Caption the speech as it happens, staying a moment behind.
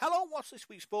What's this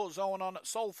week's Sports Zone on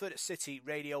Salford City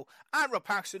Radio? I'm Rob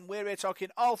Paxton. We're here talking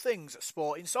all things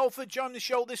sport in Salford. Joining the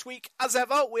show this week, as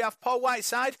ever, we have Paul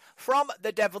Whiteside from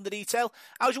The Devil in the Detail.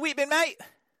 How's your week been, mate?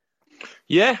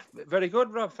 Yeah, very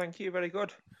good, Rob. Thank you. Very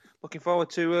good. Looking forward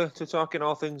to talking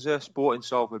all things sport in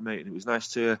Salford, mate. And it was nice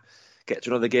to get to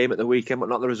another game at the weekend, but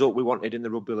not the result we wanted in the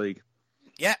Rugby League.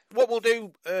 Yeah, what we'll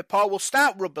do, Paul, we'll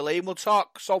start Rugby League and we'll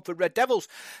talk Salford Red Devils.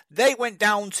 They went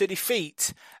down to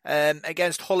defeat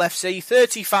against Hull FC,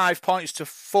 35 points to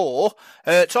 4.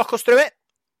 Talk us through it.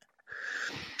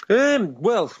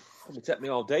 Well, it would take me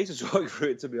all day to talk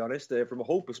through it, to be honest. From a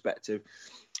Hull perspective,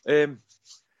 it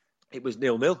was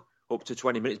 0-0 up to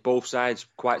 20 minutes. Both sides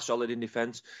quite solid in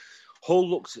defence. Hull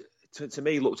looked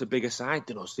a bigger side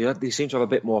than us. They seem to have a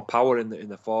bit more power in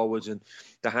the forwards, and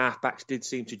the half-backs did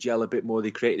seem to gel a bit more.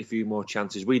 They created a few more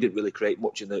chances. We didn't really create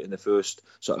much in the first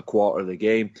sort of quarter of the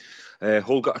game.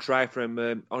 Hull got a try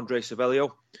from Andre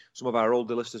Cervello. Some of our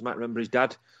older listeners might remember his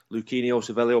dad, Luquinho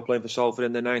Cervello, playing for Salford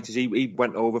in the 90s. He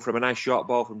went over from a nice short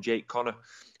ball from Jake Connor.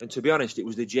 And to be honest, it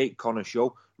was the Jake Connor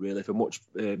show, really, for much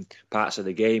parts of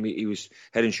the game. He was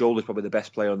head and shoulders probably the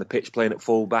best player on the pitch, playing at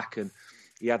full-back, and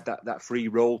he had that free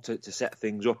role to set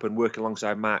things up and work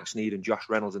alongside Mark Sneyd and Josh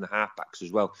Reynolds in the halfbacks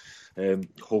as well.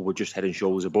 Hull were just head and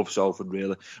shoulders above Salford,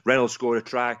 really. Reynolds scored a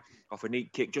try off a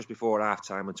neat kick just before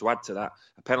half-time, and to add to that,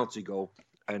 a penalty goal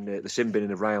and the sin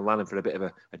binning of Ryan Lannon for a bit of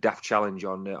a daft challenge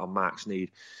on Mark Sneyd.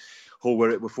 Hull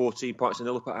were 14 points to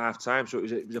 0 up at half-time, so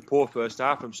it was a poor first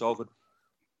half from Salford.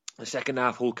 The second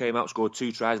half, Hull came out, scored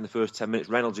 2 tries in the first 10 minutes.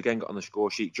 Reynolds again got on the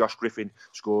score sheet. Josh Griffin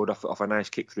scored off a nice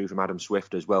kick through from Adam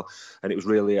Swift as well. And it was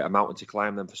really a mountain to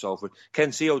climb then for Salford.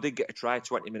 Ken Seal did get a try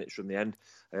 20 minutes from the end.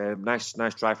 Nice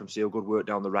try from Seal. Good work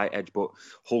down the right edge. But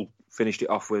Hull finished it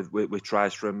off with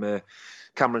tries from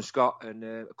Cameron Scott and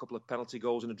a couple of penalty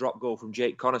goals and a drop goal from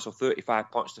Jake Connor. So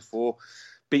 35 points to 4.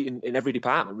 Beaten in every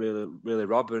department, really,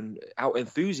 Rob. And out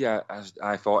enthusiasm, as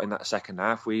I thought, in that second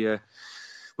half. It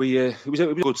was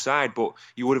a good side, but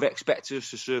you would have expected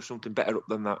us to serve something better up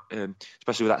than that,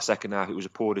 especially with that second half. It was a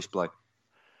poor display.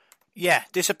 Yeah,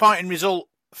 disappointing result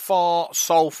for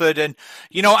Salford. And,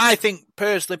 I think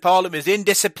personally, Paul, it was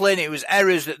indiscipline, it was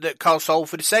errors that caused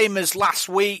Salford. The same as last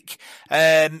week.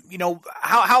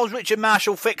 How's Richard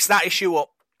Marshall fixed that issue up?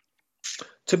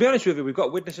 To be honest with you, we've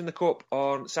got Widnes in the Cup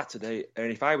on Saturday,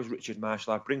 and if I was Richard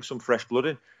Marshall, I'd bring some fresh blood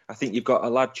in. I think you've got a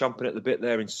lad chomping at the bit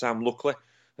there in Sam Luckley.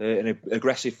 An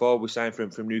aggressive forward we signed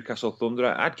from Newcastle Thunder.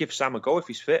 I'd give Sam a go if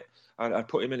he's fit. I'd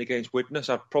put him in against Widnes.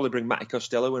 I'd probably bring Matty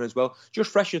Costello in as well. Just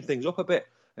freshen things up a bit.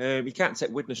 You can't take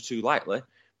Widnes too lightly,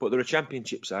 but they're a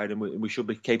championship side and we should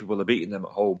be capable of beating them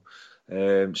at home.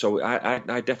 So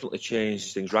I definitely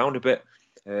change things round a bit.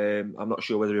 I'm not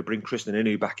sure whether he'll bring Kristen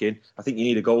Inu back in. I think you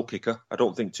need a goal kicker. I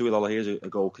don't think Tuilala is a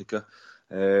goal kicker.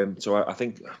 So I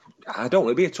think,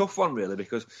 it'll be a tough one really,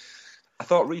 because I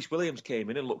thought Rhys Williams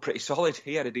came in and looked pretty solid.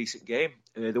 He had a decent game.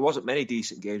 There wasn't many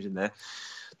decent games in there.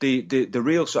 The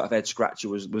real sort of head scratcher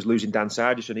was losing Dan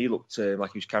Sargis, and he looked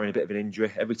like he was carrying a bit of an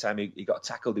injury. Every time he got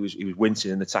tackled, he was wincing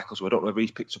in the tackle. So I don't know if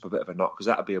he's picked up a bit of a knock, because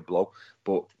that'd be a blow.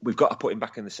 But we've got to put him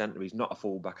back in the centre. He's not a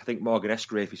fullback. I think Morgan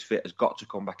Escray, if he's fit, has got to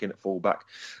come back in at fullback.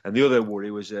 And the other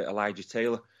worry was Elijah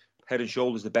Taylor. Head and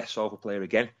shoulders the best Salford player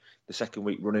again. The second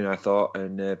week running, I thought,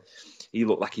 and he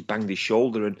looked like he banged his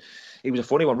shoulder, and it was a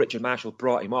funny one. Richard Marshall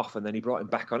brought him off and then he brought him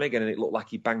back on again, and it looked like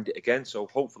he banged it again. So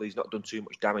hopefully he's not done too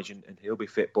much damage and he'll be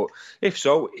fit. But if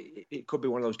so, it could be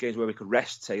one of those games where we could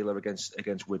rest Taylor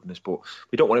against Widnes, but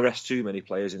we don't want to rest too many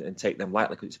players and take them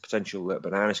lightly because it's a potential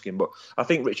banana skin. But I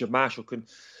think Richard Marshall can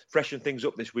freshen things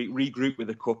up this week, regroup with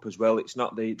the Cup as well. It's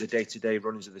not the day-to-day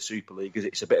runnings of the Super League,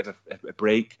 it's a bit of a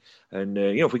break. And,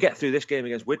 if we get through this game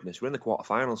against Widnes, we're in the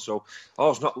quarterfinals. So,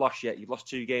 it's not lost yet. You've lost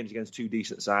 2 games against 2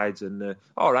 decent sides. And,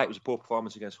 all right, it was a poor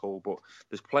performance against Hull, but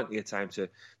there's plenty of time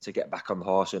to get back on the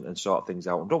horse and sort things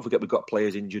out. And don't forget, we've got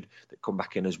players injured that come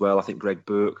back in as well. I think Greg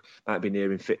Burke might be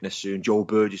nearing fitness soon. Joe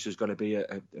Burgess is going to be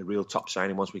a real top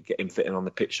signing once we get him fitting on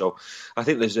the pitch. So, I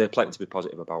think there's plenty to be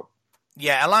positive about.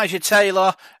 Yeah, Elijah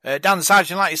Taylor, Dan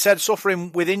Sargent, like you said,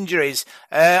 suffering with injuries.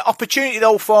 Opportunity,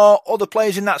 though, for other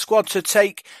players in that squad to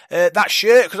take that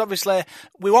shirt, because obviously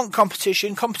we want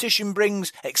competition. Competition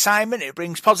brings excitement, it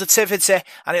brings positivity,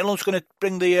 and it's also going to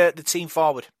bring the team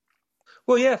forward.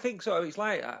 Well, yeah, I think so. It's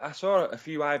like I saw a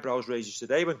few eyebrows raised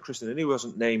today when Kristen Inu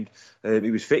wasn't named.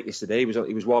 He was fit yesterday.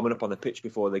 He was warming up on the pitch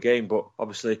before the game, but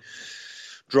obviously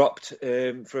dropped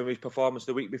from his performance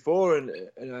the week before,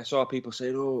 and I saw people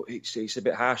saying, it's a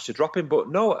bit harsh to drop him, but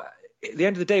no, at the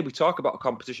end of the day, we talk about a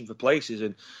competition for places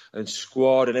and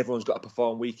squad, and everyone's got to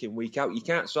perform week in, week out. You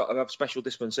can't sort of have special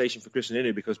dispensation for Christian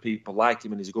Inu because people like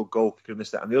him and he's a good goal kicker and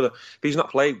this, that, and the other. If he's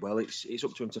not played well, it's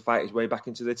up to him to fight his way back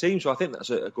into the team. So I think that's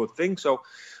a good thing. So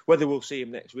whether we'll see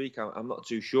him next week, I'm not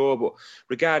too sure. But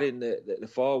regarding the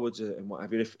forwards and what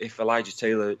have you, if Elijah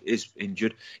Taylor is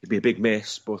injured, it'd be a big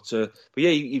miss. But yeah,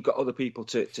 you've got other people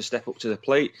to step up to the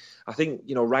plate. I think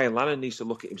Ryan Lannon needs to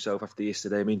look at himself after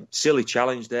yesterday. I mean, silly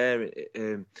challenge there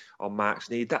on Mark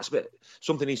Sneyd. That's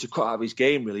something he needs to cut out of his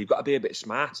game, really. You've got to be a bit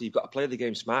smarter. You've got to play the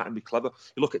game smart and be clever.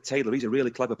 You look at Taylor, he's a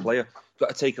really clever player. You've got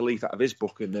to take a leaf out of his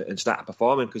book and start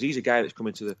performing, because he's a guy that's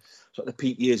coming to the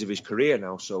peak years of his career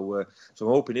now. So I'm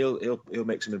hoping he'll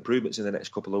make some improvements in the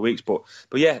next couple of weeks. But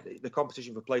yeah, the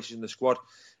competition for places in the squad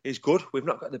is good. We've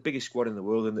not got the biggest squad in the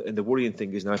world, and the worrying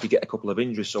thing is now if you get a couple of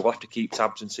injuries, so we'll have to keep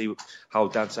tabs and see how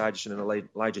Dan Sargent and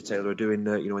Elijah Taylor are doing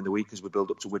in the week as we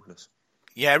build up to Widnes.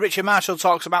 Yeah, Richard Marshall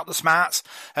talks about the smarts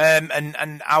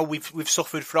and how we've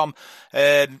suffered from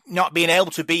not being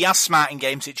able to be as smart in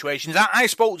game situations. I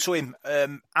spoke to him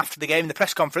after the game in the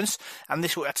press conference, and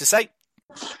this is what he had to say.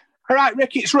 All right,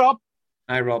 Rick, it's Rob.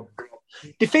 Hi, Rob.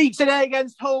 Defeat today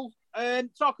against Hull.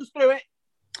 Talk us through it.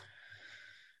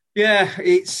 Yeah,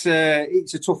 it's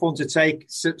a tough one to take.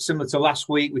 Similar to last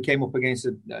week, we came up against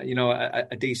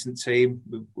a decent team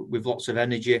with lots of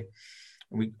energy.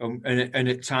 And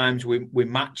at times we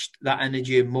matched that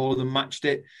energy and more than matched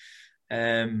it.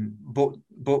 But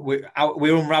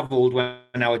we unravelled when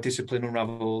our discipline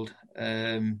unravelled.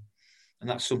 And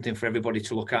that's something for everybody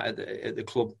to look at the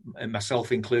club, and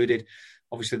myself included.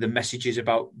 Obviously, the messages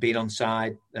about being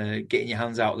onside, getting your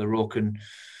hands out of the ruck, and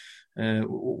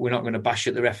we're not going to bash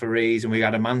at the referees. And we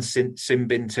had a man sin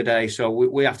bin today, so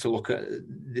we have to look at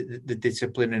the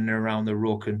discipline in and around the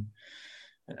ruck and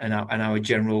our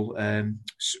general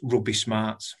rugby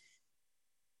smarts.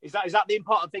 Is that the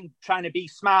important thing? Trying to be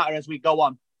smarter as we go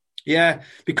on. Yeah,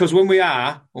 because when we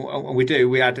are, and we do,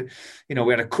 we only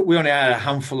had a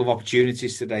handful of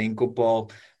opportunities today in good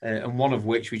ball, and one of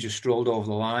which we just strolled over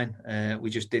the line. We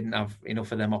just didn't have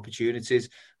enough of them opportunities.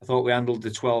 I thought we handled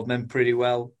the 12 men pretty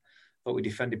well. I thought we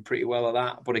defended pretty well at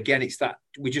that. But again, it's that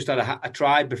we just had a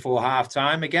try before half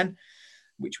time again,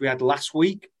 which we had last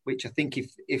week. Which I think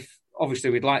if obviously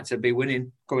we'd like to be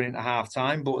winning going into half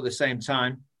time, but at the same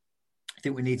time, I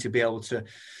think we need to be able to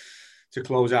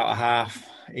close out a half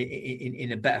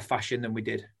in a better fashion than we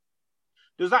did.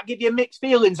 Does that give you mixed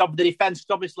feelings of the defence?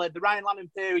 Because obviously the Ryan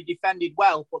Lannon period defended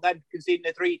well, but then conceding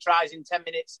the 3 tries in 10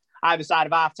 minutes either side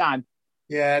of half time.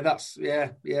 Yeah,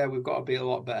 we've got to be a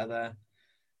lot better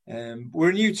there. We're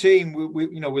a new team.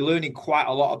 We're learning quite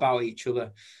a lot about each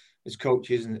other as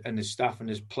coaches and as staff and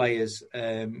as players.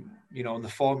 And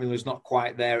the formula's not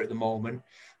quite there at the moment.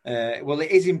 Well,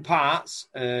 it is in parts.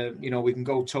 We can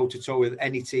go toe-to-toe with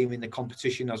any team in the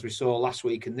competition, as we saw last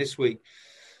week and this week.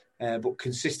 But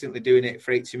consistently doing it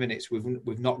for 80 minutes,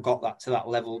 we've not got that to that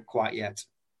level quite yet.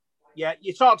 Yeah,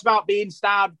 you talked about being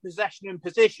starved possession and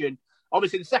position.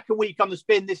 Obviously, the second week on the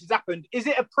spin, this has happened. Is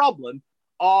it a problem,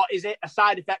 or is it a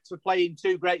side effect of playing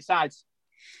 2 great sides?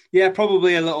 Yeah,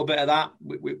 probably a little bit of that.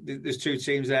 There's 2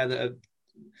 teams there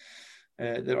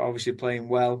that are obviously playing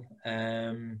well.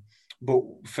 But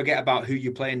forget about who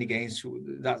you're playing against.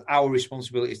 That's our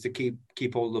responsibility, is to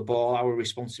keep hold of the ball. Our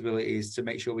responsibility is to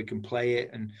make sure we can play it,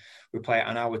 and we play it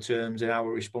on our terms. And our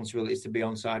responsibility is to be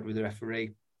onside with the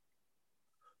referee.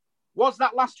 Was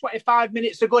that last 25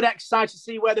 minutes a good exercise to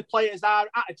see where the players are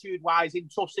attitude-wise in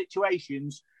tough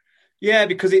situations? Yeah,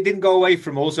 because it didn't go away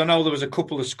from us. I know there was a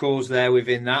couple of scores there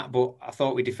within that, but I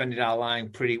thought we defended our line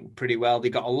pretty well. They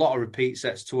got a lot of repeat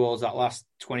sets towards that last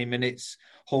 20 minutes.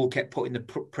 Hull kept putting the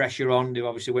pressure on. They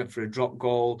obviously went for a drop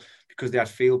goal because they had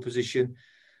field position.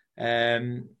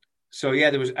 So yeah,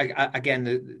 there was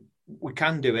again. We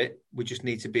can do it. We just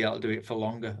need to be able to do it for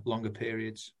longer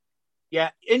periods. Yeah,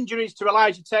 injuries to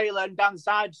Elijah Taylor and Dan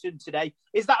Sargent today.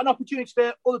 Is that an opportunity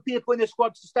for other people in the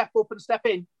squad to step up and step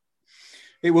in?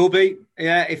 It will be.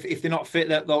 Yeah, if they're not fit,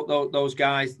 those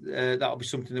guys, that'll be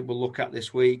something that we'll look at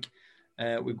this week.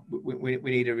 We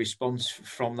need a response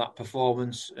from that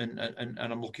performance, and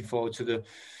I'm looking forward to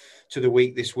the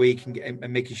week this week and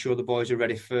making sure the boys are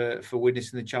ready for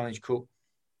Widnes in the Challenge Cup.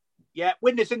 Yeah,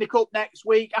 Widnes in the Cup next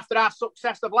week after our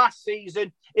success of last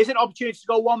season. Is it an opportunity to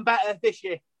go one better this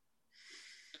year?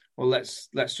 Well, let's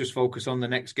just focus on the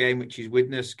next game, which is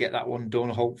Widnes. Get that one done,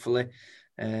 hopefully.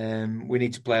 We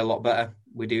need to play a lot better.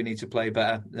 We do need to play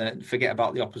better. Forget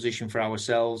about the opposition for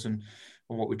ourselves and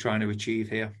what we're trying to achieve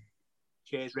here.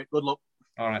 Cheers, Rick. Good luck.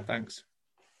 All right, thanks.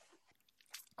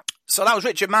 So that was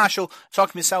Richard Marshall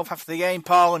talking to himself after the game,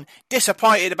 Paul, and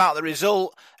disappointed about the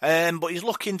result, but he's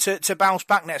looking to bounce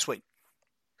back next week.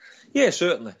 Yeah,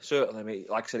 certainly. I mean,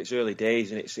 like I said, it's early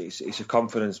days, and it's a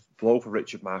confidence blow for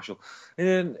Richard Marshall.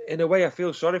 And in a way, I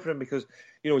feel sorry for him because,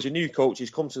 as a new coach, he's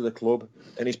come to the club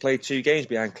and he's played 2 games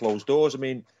behind closed doors. I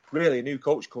mean, really, a new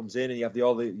coach comes in and you have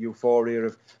all the euphoria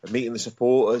of meeting the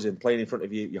supporters and playing in front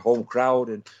of your home crowd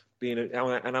and being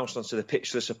announced onto the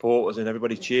pitch to the supporters and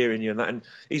everybody cheering you and that. And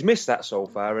he's missed that so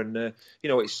far. And,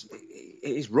 it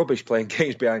is rubbish playing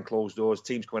games behind closed doors,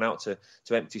 teams coming out to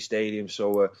empty stadiums.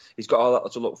 So he's got all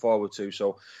that to look forward to.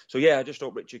 So yeah, I just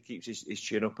hope Richard keeps his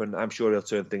chin up, and I'm sure he'll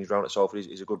turn things around at Salford.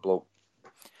 He's a good bloke.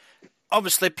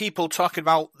 Obviously, people talking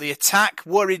about the attack,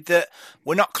 worried that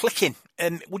we're not clicking.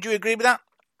 Would you agree with that?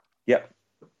 Yeah,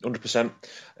 100%.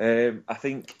 I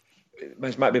think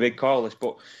this might be a big call,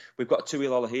 but we've got Tui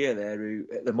Lolohea there who,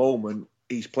 at the moment,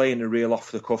 he's playing a real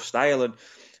off-the-cuff style. And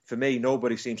for me,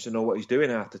 nobody seems to know what he's doing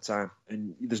half the time.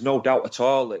 And there's no doubt at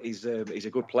all that he's a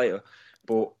good player,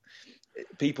 but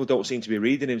people don't seem to be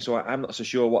reading him, so I'm not so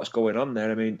sure what's going on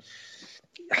there. I mean,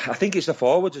 I think it's the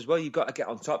forwards as well. You've got to get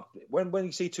on top. When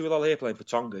you see Tui Lolohea playing for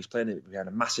Tonga, he's playing behind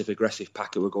a massive aggressive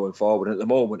pack who are going forward. And at the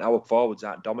moment, our forwards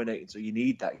aren't dominating, so you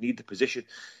need that. You need the position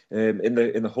in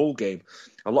the whole game.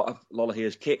 A lot of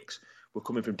Lolohea's kicks were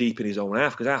coming from deep in his own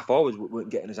half because our forwards weren't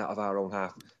getting us out of our own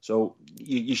half. So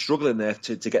you're struggling there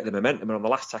to get the momentum. And on the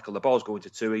last tackle, the ball's going to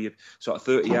Tui. You're sort of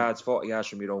 30 yards, 40 yards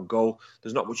from your own goal.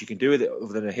 There's not much you can do with it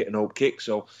other than a hit and hope kick.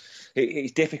 So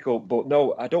it's difficult. But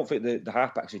no, I don't think the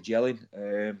halfbacks are gelling.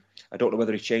 I don't know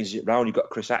whether he changes it round. You've got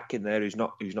Chris Atkin there who's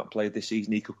not played this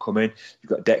season. He could come in. You've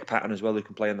got Dec Patton as well who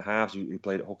can play in the halves, who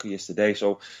played at hooker yesterday.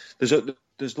 So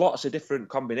there's lots of different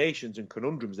combinations and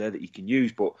conundrums there that you can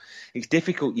use, but it's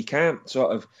difficult. You can't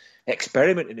sort of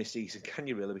experiment in this season, can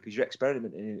you really? Because you're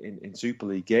experimenting in Super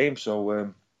League games.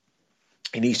 So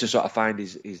he needs to sort of find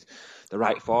the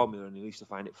right formula, and he needs to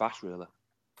find it fast, really.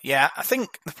 Yeah, I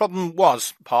think the problem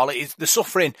was, Paul, is the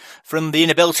suffering from the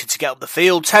inability to get up the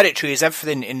field. Territory is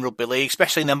everything in rugby league,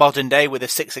 especially in the modern day with the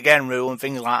 6 again rule and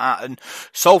things like that. And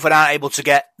Salford aren't able to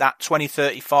get that 20,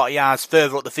 30, 40 yards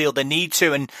further up the field they need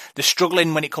to. And they're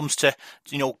struggling when it comes to,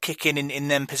 kicking in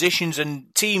them positions.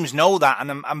 And teams know that.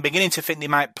 And I'm beginning to think they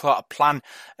might put a plan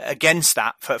against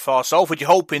that for Salford.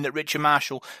 You're hoping that Richard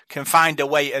Marshall can find a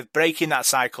way of breaking that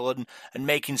cycle and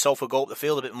making Salford go up the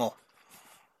field a bit more.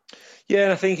 Yeah,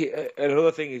 and I think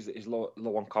another thing is low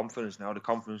on confidence now. The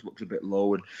confidence looks a bit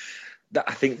low, and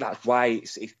I think that's why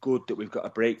it's good that we've got a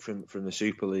break from the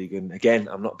Super League. And again,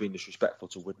 I'm not being disrespectful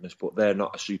to Widnes, but they're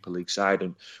not a Super League side,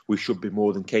 and we should be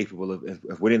more than capable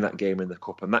of winning that game in the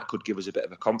Cup, and that could give us a bit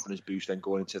of a confidence boost then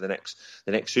going into the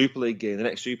next Super League game. The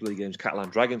next Super League game is Catalan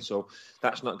Dragons, so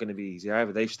that's not going to be easy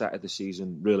either. They've started the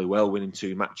season really well, winning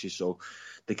 2 matches, so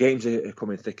the games are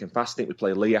coming thick and fast. I think we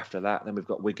play Lee after that. Then we've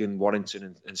got Wigan,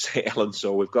 Warrington and St Helens.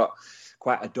 So we've got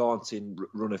quite a daunting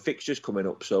run of fixtures coming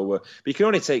up. So but you can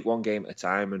only take one game at a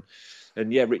time.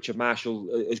 And yeah, Richard Marshall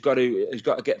has got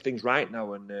to get things right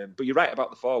now. And but you're right about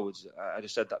the forwards. I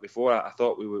just said that before. I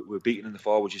thought we were beaten in the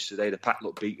forwards yesterday. The pack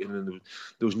looked beaten, and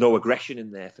there was no aggression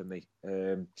in there for me.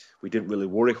 We didn't really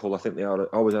worry Hull. I think they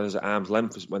always had us at arm's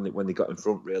length when they got in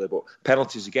front, really. But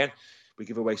penalties again. We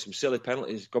give away some silly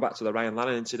penalties. Go back to the Ryan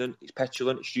Lannon incident. It's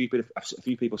petulant. It's stupid. A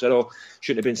few people said,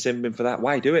 shouldn't have been Simbin for that.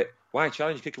 Why do it? Why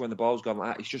challenge kicker when the ball's gone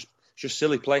like that? It's just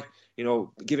silly play.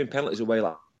 Giving penalties away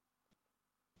like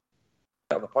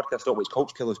that. On the podcast, don't we? It's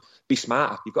coach killers. Be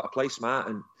smarter. You've got to play smart,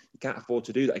 and you can't afford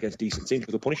to do that against decent teams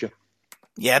because they'll punish you.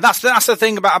 Yeah, that's the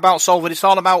thing about Salford. It's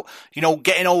all about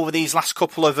getting over these last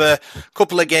couple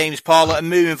of games, Paul, and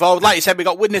moving forward. Like you said, we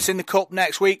got Widnes in the Cup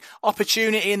next week.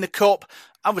 Opportunity in the Cup.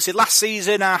 Obviously, last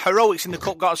season our heroics in the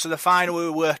Cup got us to the final. We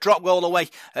were drop goal away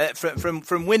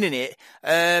from winning it.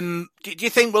 Do you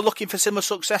think we're looking for similar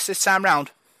success this time round?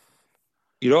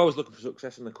 You're always looking for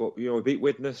success in the Cup. We beat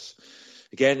Widnes.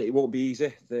 Again, it won't be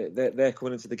easy. They're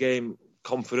coming into the game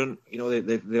confident.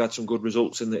 They've had some good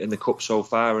results in the Cup so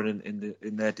far and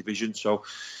in their division. So,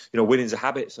 winning's a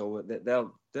habit. So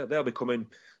they'll be coming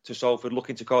to Salford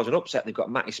looking to cause an upset. They've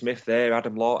got Matty Smith there,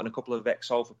 Adam Lawton, a couple of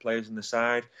ex-Salford players on the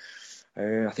side.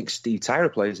 I think Steve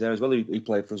Tyra plays there as well. He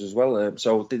played for us as well.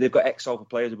 So they've got ex-Salford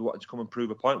players who be wanting to come and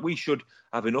prove a point. We should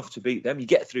have enough to beat them. You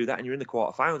get through that and you're in the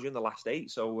quarterfinals. You're in the last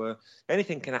 8. So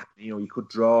anything can happen. You could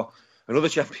draw another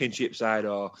championship side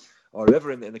or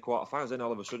whoever in the quarterfinals. Then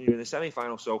all of a sudden you're in the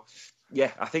semi-final. So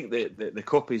yeah, I think the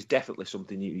Cup is definitely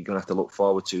something you're going to have to look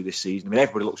forward to this season. I mean,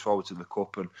 everybody looks forward to the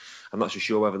Cup, and I'm not so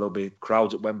sure whether there'll be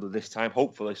crowds at Wembley this time.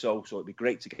 Hopefully so it'd be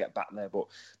great to get back there. But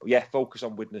yeah, focus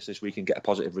on Widnes this week and get a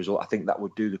positive result. I think that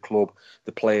would do the club,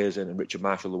 the players, and Richard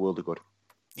Marshall the world of good.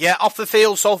 Yeah, off the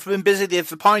field, Salford have been busy. They've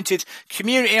appointed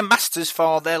community ambassadors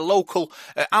for their local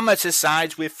amateur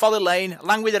sides with Folly Lane,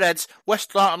 Langwith Reds,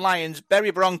 West Thornton Lions,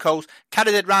 Bury Broncos,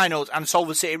 Cadderhead Rhinos and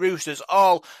Salford City Roosters,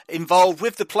 all involved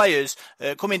with the players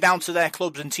coming down to their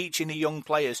clubs and teaching the young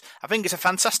players. I think it's a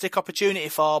fantastic opportunity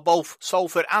for both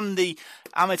Salford and the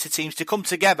amateur teams to come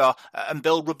together and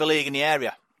build rugby league in the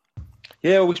area.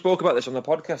 Yeah, well, we spoke about this on the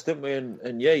podcast, didn't we?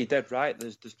 And yeah, you're dead right.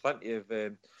 There's plenty of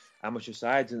amateur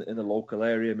sides in the local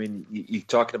area. I mean, you're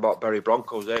talking about Bury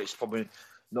Broncos there. It's probably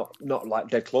not like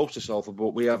dead close to Salford,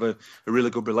 but we have a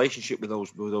really good relationship with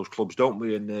those clubs, don't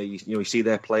we? And you see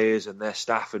their players and their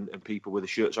staff and people with the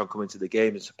shirts on coming to the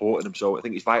game and supporting them. So I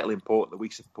think it's vitally important that we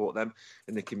support them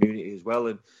in the community as well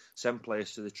and send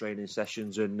players to the training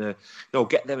sessions and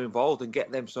get them involved and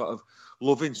get them sort of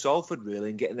loving Salford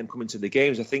really and getting them coming to the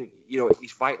games. I think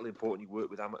it's vitally important you work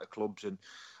with amateur clubs and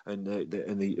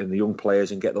the young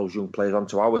players and get those young players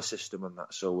onto our system and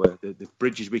that. So the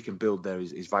bridges we can build there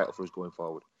is vital for us going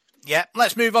forward. Yeah,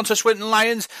 let's move on to Swinton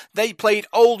Lions. They played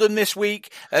Oldham this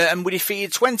week and were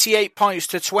defeated 28 points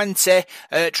to 20.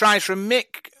 Tries from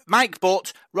Mike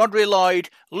Butt, Rodri Lloyd,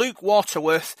 Luke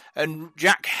Waterworth and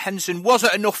Jack Henson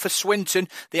wasn't enough for Swinton.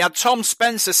 They had Tom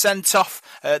Spencer sent off,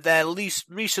 their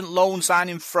recent loan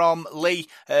signing from Lee,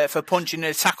 for punching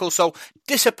a tackle. So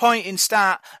disappointing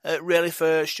start really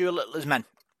for Stuart Littler's men.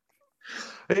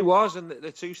 It was, and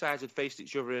the two sides had faced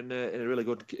each other in a really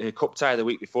good cup tie the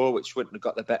week before, which Swinton had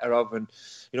got the better of. And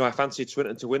I fancied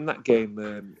Swinton to win that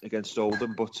game against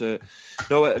Oldham, but a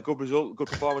good result, good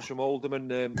performance from Oldham,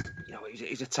 and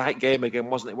it's a tight game again,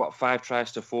 wasn't it? 5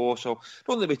 tries to 4, so I don't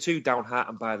think they'll be too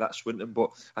downhearted by that Swinton,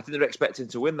 but I think they're expecting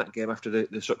to win that game after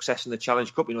the success in the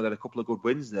Challenge Cup. They had a couple of good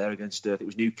wins there against it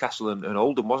was Newcastle and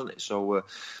Oldham, wasn't it? So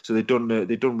they've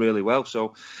done really well.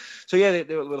 So yeah,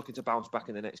 they were looking to bounce back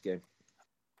in the next game.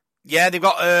 Yeah, they've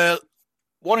got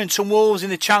Warrington Wolves in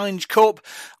the Challenge Cup.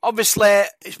 Obviously,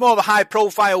 it's more of a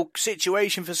high-profile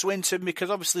situation for Swinton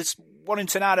because obviously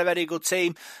Warrington are a very good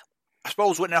team. I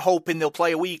suppose Swinton are hoping they'll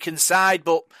play a weakened side,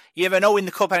 but you never know in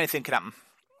the cup anything can happen.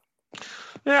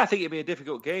 Yeah, I think it'd be a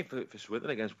difficult game for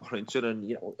Swinton against Warrington,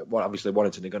 and obviously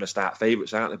Warrington are going to start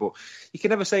favourites, aren't they? But you can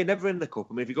never say never in the cup.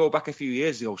 I mean, if you go back a few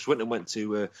years ago, Swinton went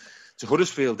to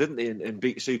Huddersfield, didn't they, and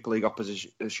beat Super League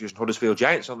opposition Huddersfield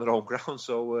Giants on their own ground.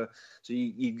 So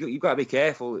you've got to be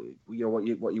careful. What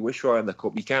you wish for in the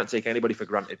cup. You can't take anybody for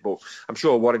granted. But I'm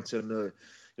sure Warrington,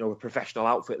 a professional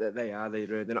outfit that they are,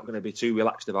 they're not going to be too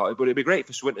relaxed about it. But it'd be great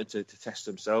for Swinton to test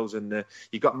themselves. And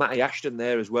you've got Matty Ashton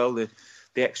there as well, the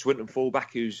ex-Swinton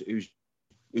fullback who's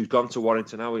gone to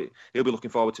Warrington now. He'll be looking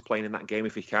forward to playing in that game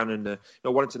if he can. And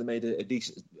Warrington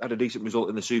had a decent result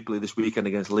in the Super League this weekend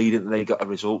against Leeds, and they got a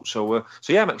result. So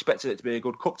yeah, I'm expecting it to be a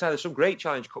good cup tie. There's some great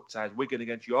Challenge Cup ties. Wigan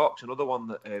against York's another one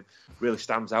that really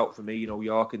stands out for me.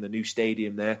 York in the new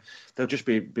stadium there. They'll just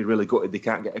be really gutted they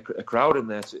can't get a crowd in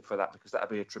there for that, because that'd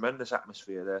be a tremendous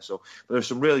atmosphere there. So there's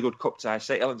some really good cup ties.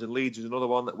 St Helens and Leeds is another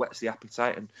one that whets the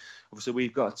appetite, and obviously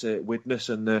we've got Widnes,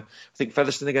 and I think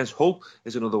Featherstone against Hull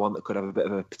is another one that could have a bit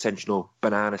of a potential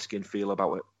banana skin feel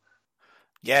about it.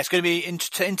 Yeah, it's going to be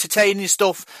entertaining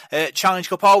stuff. Challenge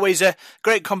Cup, always a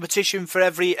great competition for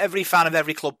every fan of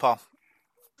every club, Paul.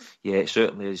 Yeah, it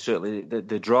certainly is. Certainly,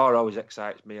 the draw always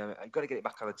excites me. I've got to get it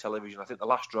back on the television. I think the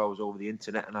last draw was over the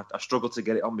internet, and I struggled to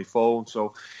get it on my phone.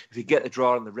 So if you get the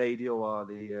draw on the radio or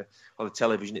the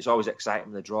television, it's always exciting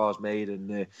when the draw's made,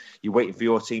 and you're waiting for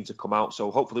your team to come out.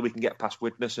 So hopefully we can get past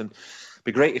Widnes, and it'd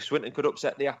be great if Swinton could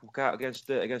upset the apple cart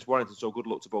against Warrington. So good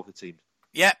luck to both the teams.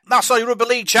 Yeah, that's all your rugby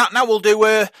league chat. Now we'll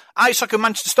do ice hockey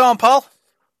Manchester Storm, Paul.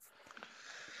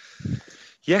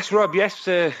 Yes, Rob, yes.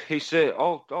 It's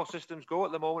all systems go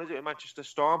at the moment, is it, in Manchester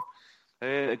Storm?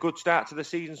 A good start to the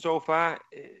season so far.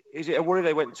 Is it a worry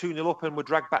they went 2-0 up and were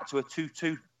dragged back to a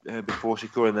 2-2 before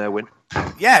securing their win?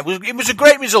 Yeah, it was a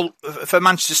great result for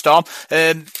Manchester Storm,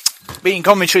 beating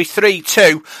Coventry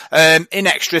 3-2 in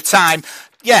extra time.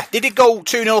 Yeah, they did go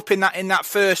 2-0 up in that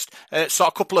first sort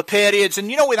of couple of periods. And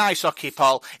with ice hockey,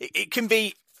 Paul, it can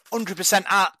be 100%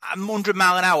 at 100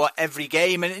 mile an hour every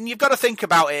game, and you've got to think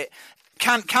about it.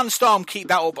 Can Storm keep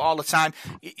that up all the time?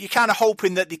 You're kind of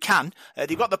hoping that they can.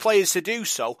 They've got the players to do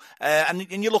so, and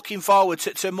you're looking forward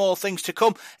to more things to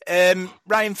come.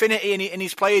 Ryan Finnerty and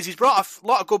his players, he's brought a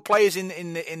lot of good players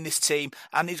in this team,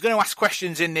 and he's going to ask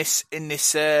questions in this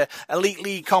Elite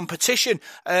League competition.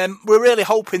 We're really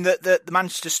hoping that the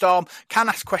Manchester Storm can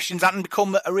ask questions and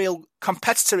become a real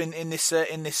competitor in this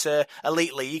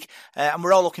Elite League, and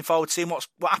we're all looking forward to seeing what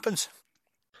happens.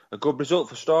 A good result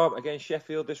for Storm against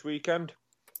Sheffield this weekend.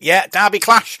 Yeah, Derby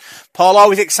clash. Paul,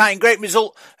 always exciting. Great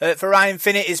result for Ryan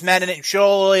Finney, his men, and it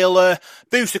surely he'll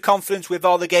boost the confidence with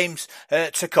all the games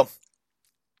to come.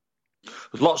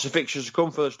 There's lots of fixtures to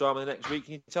come for the Storm in the next week.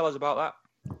 Can you tell us about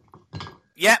that?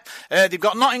 Yeah, they've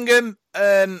got Nottingham,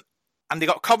 and they've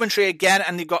got Coventry again,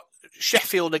 and they've got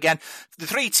Sheffield again. The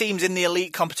three teams in the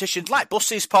elite competition, like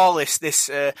buses, Paul,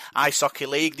 this ice hockey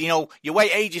league. You know, you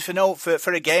wait ages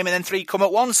for a game, and then three come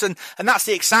at once, and that's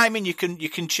the excitement. You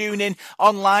can tune in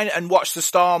online and watch the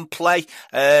Storm play.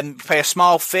 Pay a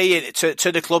small fee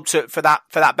to the club for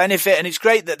that benefit, and it's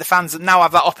great that the fans now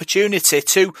have that opportunity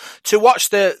to watch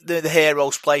the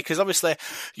heroes play, because obviously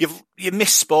you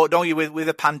miss sport, don't you, with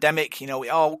a pandemic? You know, it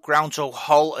all ground to a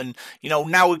halt, and you know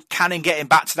now we're kind of getting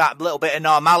back to that little bit of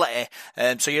normality.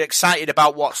 So you're excited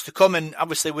about what's to come, and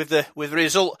obviously with the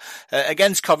result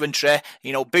against Coventry,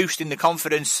 you know, boosting the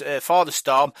confidence for the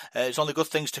Storm, there's only good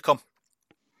things to come.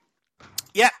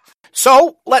 Yeah.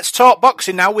 So let's talk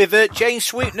boxing now with James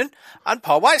Sweetman and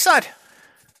Paul Whiteside.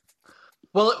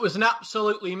 Well, it was an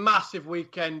absolutely massive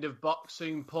weekend of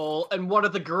boxing, Paul, and one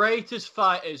of the greatest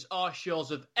fighters our shows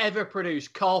have ever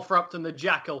produced, Carl Frampton the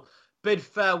Jackal, bid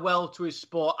farewell to his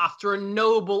sport after a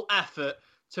noble effort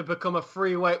to become a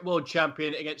freeweight world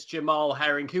champion against Jamal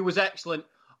Herring, who was excellent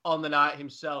on the night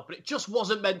himself. But it just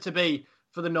wasn't meant to be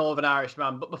for the Northern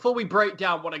Irishman. But before we break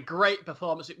down what a great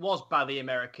performance it was by the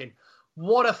American,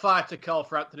 what a fighter Carl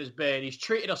Frampton has been. He's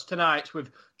treated us tonight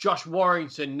with Josh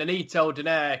Warrington, Nonito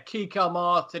Donaire, Kiko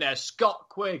Martinez, Scott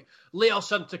Quigg, Leo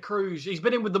Santa Cruz. He's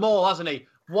been in with them all, hasn't he?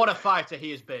 What a fighter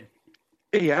he has been.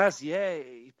 He has, yeah.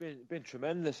 He's been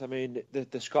tremendous. I mean,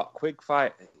 the Scott Quigg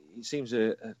fight, it seems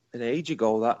an age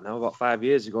ago that now, about 5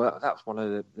 years ago. That's one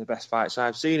of the best fights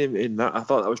I've seen him in. That I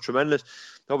thought that was tremendous.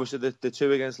 Obviously, the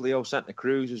two against Leo Santa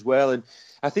Cruz as well. And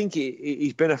I think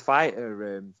he's been a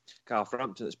fighter, Carl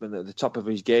Frampton, that's been at the top of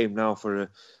his game now for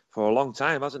a long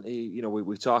time, hasn't he? You know,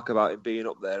 we talk about him being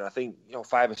up there. I think,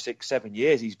 5 or 6, 7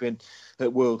 years he's been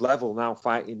at world level now,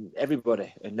 fighting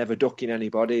everybody and never ducking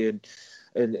anybody and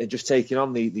just taking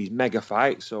on these mega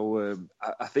fights. So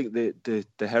I think the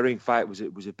Herring fight was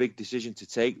a big decision to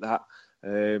take that,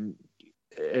 and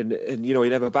he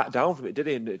never backed down from it, did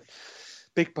he? And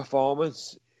big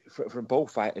performance from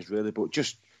both fighters, really, but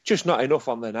just not enough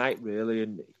on the night, really.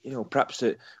 And perhaps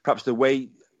the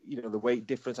weight, the weight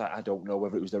difference, I don't know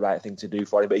whether it was the right thing to do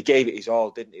for him, but he gave it his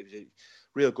all, didn't he? It was a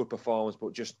real good performance,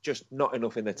 but just not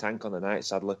enough in the tank on the night,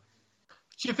 sadly.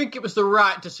 Do you think it was the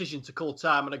right decision to call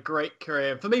time on a great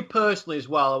career? For me personally as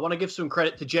well, I want to give some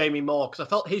credit to Jamie Moore, because I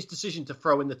felt his decision to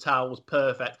throw in the towel was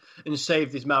perfect and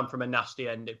saved his man from a nasty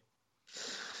ending.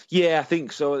 Yeah, I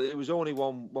think so. It was only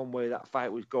one way that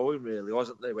fight was going, really,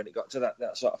 wasn't there, when it got to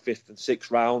that sort of 5th and 6th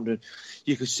round, and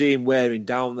you could see him wearing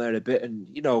down there a bit. And,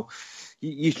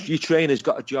 your trainer's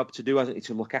got a job to do, hasn't he,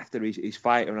 to look after his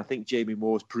fighter. And I think Jamie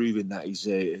Moore's proven that he's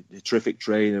a terrific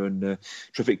trainer and a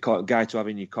terrific guy to have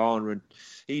in your corner. And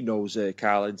he knows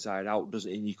Carl inside out, doesn't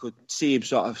he? And you could see him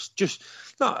sort of just,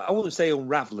 I wouldn't say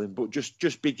unravelling, but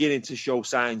just beginning to show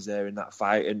signs there in that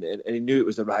fight. And he knew it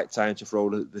was the right time to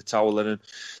throw the towel in. And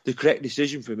the correct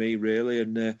decision for me, really.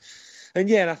 And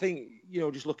I think,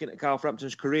 just looking at Carl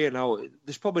Frampton's career now,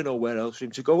 there's probably nowhere else for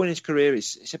him to go in his career.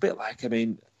 It's a bit like,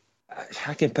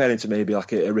 I compare him to maybe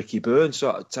like a Ricky Burns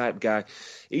sort of type guy.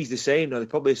 He's the same now. They're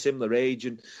probably a similar age.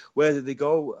 And where did they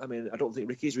go? I don't think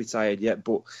Ricky's retired yet,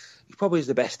 but he probably is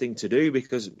the best thing to do,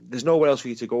 because there's nowhere else for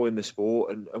you to go in the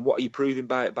sport. And what are you proving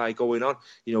by going on?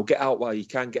 Get out while you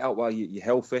can, get out while you're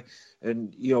healthy,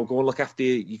 and go and look after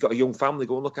you've got a young family,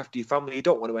 go and look after your family. You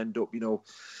don't want to end up,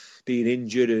 being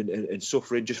injured and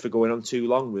suffering just for going on too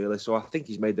long, really. So I think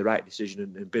he's made the right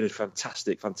decision and been a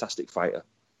fantastic fighter.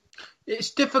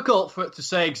 It's difficult for it to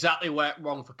say exactly where it went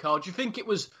wrong for Carl. Do you think it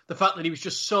was the fact that he was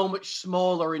just so much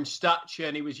smaller in stature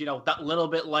and he was, that little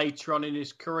bit later on in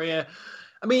his career?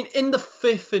 In the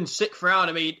 5th and 6th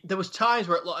round, there was times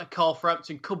where it looked like Carl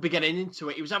Frampton could be getting into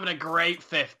it. He was having a great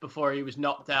 5th before he was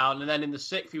knocked down. And then in the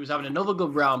 6th, he was having another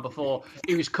good round before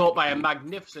he was caught by a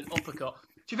magnificent uppercut.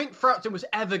 Do you think Frampton was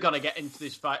ever going to get into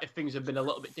this fight if things had been a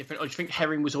little bit different? Or do you think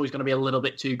Herring was always going to be a little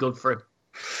bit too good for him?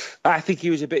 I think he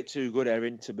was a bit too good,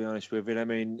 Herring, to be honest with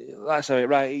him. That's how it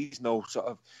right. He's no sort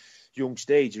of young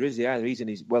stager, is he? Either he's in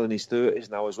his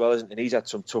 30s now as well, isn't he? And he's had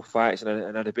some tough fights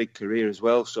and had a big career as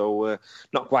well. So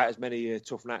not quite as many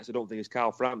tough nights, I don't think, as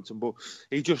Carl Frampton, but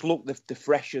he just looked the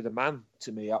fresher the man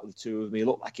to me out of the two of them. He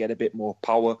looked like he had a bit more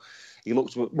power. He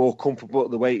looked more comfortable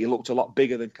at the weight. He looked a lot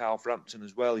bigger than Carl Frampton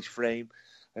as well, his frame.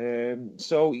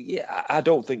 So yeah, I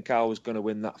don't think Carl was going to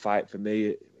win that fight for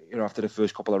me. after the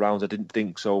first couple of rounds, I didn't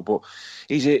think so. But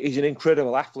he's an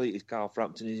incredible athlete, is Carl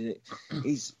Frampton, isn't it?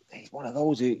 He's one of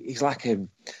those. He's like a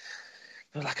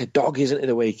dog, isn't he?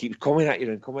 The way he keeps coming at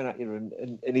you,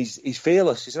 and he's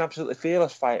fearless. He's an absolutely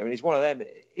fearless fighter, and he's one of them.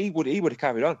 He would have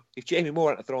carried on if Jamie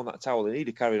Moore hadn't thrown that towel. Then he'd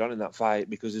have carried on in that fight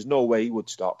because there's no way he would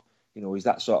stop. He's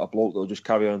that sort of bloke that'll just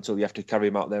carry on until you have to carry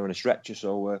him out there on a stretcher.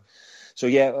 So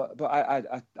yeah, but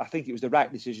I think it was the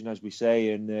right decision, as we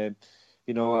say, and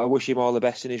I wish him all the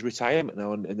best in his retirement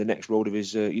now and the next road of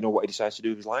his, what he decides to do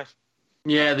with his life.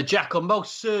 Yeah, the Jackal,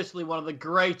 most certainly one of the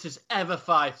greatest ever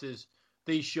fighters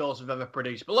these shows have ever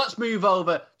produced. But let's move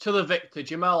over to the victor,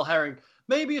 Jamel Herring.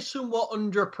 Maybe a somewhat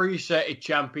underappreciated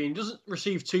champion, doesn't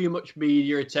receive too much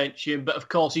media attention, but of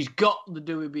course he's got the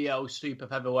WBO Super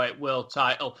Heavyweight World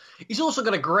title. He's also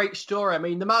got a great story. I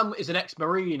mean, the man is an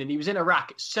ex-Marine and he was in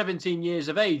Iraq at 17 years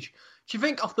of age. Do you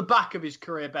think off the back of his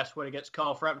career best win against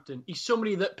Carl Frampton, he's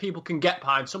somebody that people can get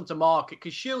behind, some to market?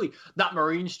 Because surely that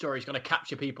Marine story is going to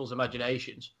capture people's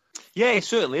imaginations. Yeah, it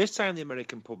certainly is time the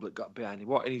American public got behind him.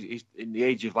 He's in the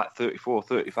age of like 34,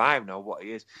 35 now, what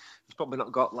he is. He's probably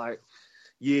not got like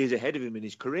years ahead of him in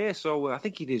his career, so I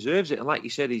think he deserves it. And like you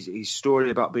said, his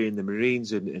story about being in the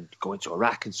Marines and going to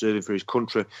Iraq and serving for his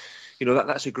country,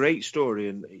 that's a great story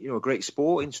and, a great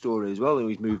sporting story as well.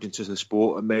 He's moved into the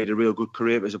sport and made a real good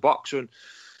career as a boxer. And,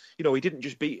 he didn't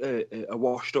just beat a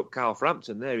washed-up Carl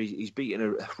Frampton there. He's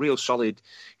beaten a real solid,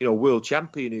 world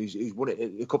champion who's won it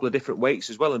a couple of different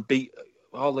weights as well and beat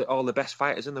all the best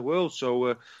fighters in the world.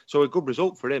 So a good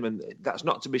result for him, and that's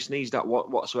not to be sneezed at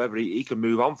whatsoever. He can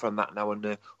move on from that now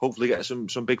and hopefully get some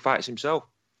big fights himself.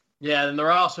 Yeah, and there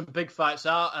are some big fights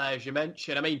out, as you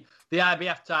mentioned. I mean, the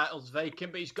IBF title's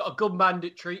vacant, but he's got a good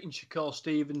mandatory in Shakur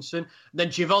Stevenson. Then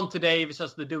Gervonta Davis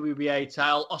has the WBA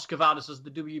title, Oscar Vargas has the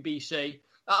WBC.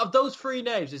 Out of those three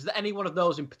names, is there any one of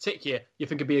those in particular you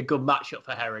think would be a good matchup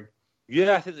for Herring?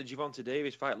 Yeah, I think the Gervonta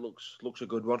Davis fight looks a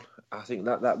good one. I think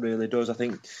that really does. I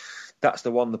think that's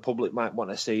the one the public might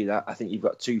want to see. That I think you've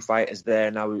got two fighters there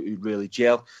now who really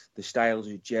gel. The styles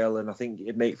who gel, and I think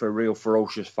it'd make for a real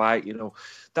ferocious fight.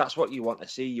 That's what you want to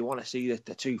see. You want to see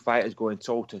the two fighters going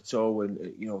toe to toe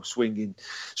and swinging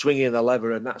the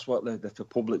lever, and that's what the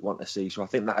public want to see. So I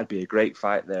think that'd be a great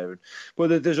fight there.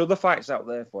 But there's other fights out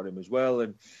there for him as well,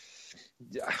 and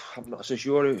I'm not so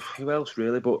sure who else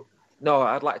really, but. No,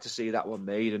 I'd like to see that one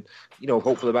made, and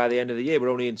hopefully by the end of the year. We're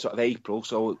only in sort of April,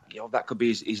 so that could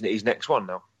be his next one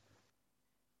now.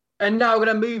 And now we're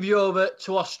going to move you over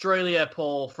to Australia,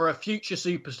 Paul, for a future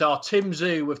superstar, Tim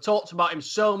Tszyu. We've talked about him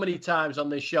so many times on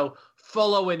this show,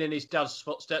 following in his dad's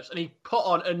footsteps, and he put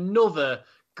on another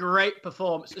great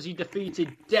performance as he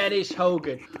defeated Dennis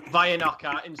Hogan via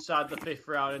knockout inside the fifth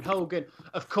round. And Hogan,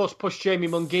 of course, pushed Jamie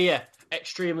Munguia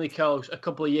extremely close a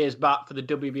couple of years back for the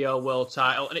WBO world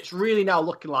title. And it's really now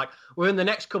looking like within the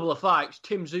next couple of fights,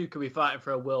 Tim Tszyu could be fighting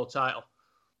for a world title.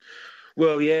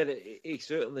 Well, yeah, he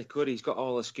certainly could. He's got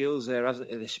all the skills there, hasn't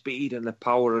he? The speed and the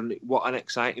power, and what an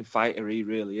exciting fighter he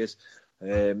really is.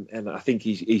 And I think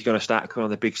he's going to start coming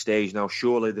on the big stage now.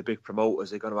 Surely the big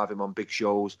promoters are going to have him on big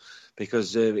shows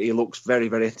because he looks very,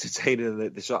 very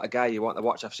entertaining, the sort of guy you want to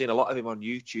watch. I've seen a lot of him on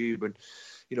YouTube and,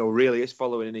 really is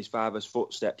following in his father's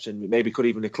footsteps and maybe could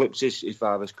even eclipse his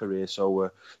father's career.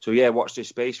 So yeah, watch this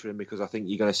space for him because I think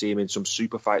you're going to see him in some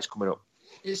super fights coming up.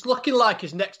 It's looking like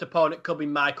his next opponent could be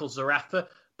Michael Zarafa.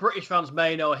 British fans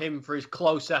may know him for his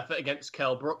close effort against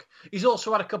Kell Brook. He's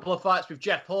also had a couple of fights with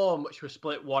Jeff Horn, which were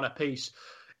split one apiece.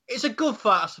 It's a good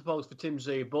fight, I suppose, for Tim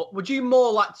Tszyu, but would you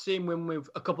more like to see him win with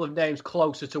a couple of names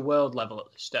closer to world level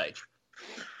at this stage?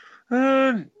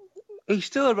 He's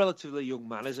still a relatively young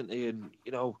man, isn't he? And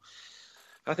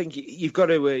I think you've got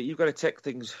to take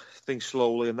things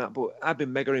slowly and that. But I've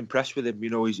been mega impressed with him.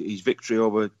 His victory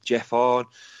over Jeff Horn.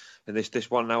 And this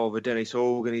one now over Dennis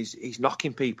Hogan, he's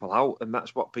knocking people out, and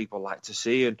that's what people like to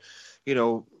see. And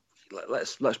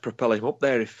let's propel him up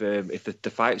there if the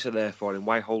fights are there for him.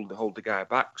 Why hold the guy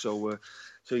back? So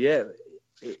yeah,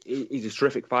 he's a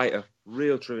terrific fighter,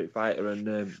 real terrific fighter, and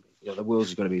the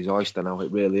world's going to be his oyster now.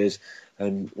 It really is.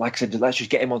 And like I said, let's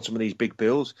just get him on some of these big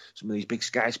bills, some of these big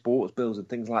Sky Sports bills and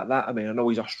things like that. I mean, I know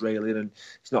he's Australian and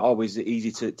it's not always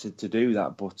easy to do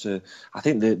that, but I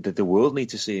think the world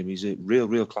needs to see him. He's a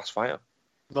real class fighter.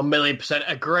 1,000,000%.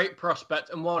 A great prospect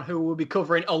and one who we'll be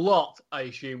covering a lot, I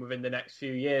assume, within the next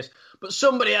few years. But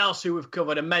somebody else who we've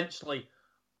covered immensely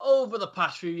over the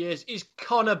past few years is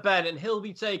Conor Benn, and he'll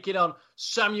be taking on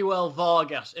Samuel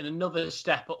Vargas in another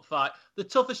step-up fight. The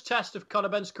toughest test of Conor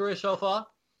Benn's career so far?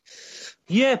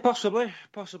 Yeah, possibly.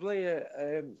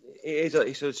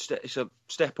 It's a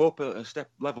step up, a step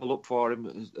level up for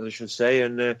him, I should say.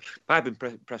 And I've been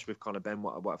impressed with Conor Benn.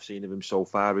 What I've seen of him so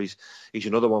far, he's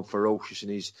another one ferocious.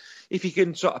 And if you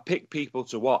can sort of pick people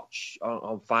to watch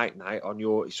on fight night on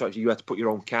your you had to put your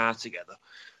own card together.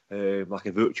 Like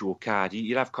a virtual card,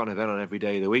 you'd have Conor Benn on every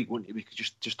day of the week, wouldn't you?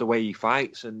 Because just the way he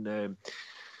fights, and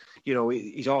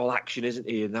he's all action, isn't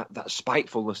he? And that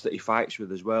spitefulness that he fights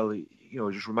with as well, it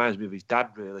just reminds me of his dad,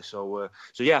 really. So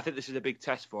yeah, I think this is a big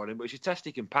test for him, but it's a test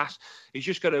he can pass. He's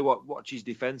just got to watch his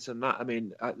defence and that. I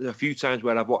mean, there are a few times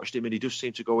where I've watched him and he does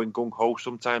seem to go in gung-ho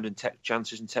sometimes and take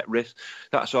chances and take risks.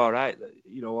 That's all right,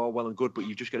 all well and good, but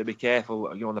you've just got to be careful,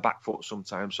 on the back foot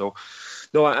sometimes. So,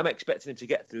 no, I'm expecting him to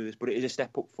get through this, but it is a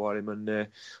step up for him and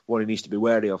one he needs to be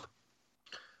wary of.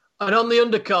 And on the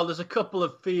undercard, there's a couple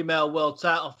of female world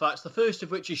title fights. The first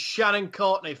of which is Shannon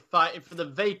Courtenay fighting for the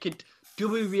vacant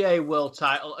WBA world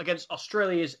title against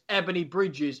Australia's Ebony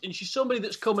Bridges. And she's somebody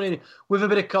that's coming in with a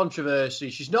bit of controversy.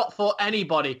 She's not fought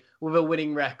anybody with a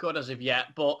winning record as of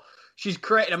yet, but she's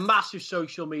created a massive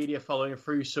social media following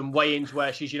through some weigh-ins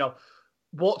where she's,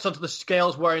 walked onto the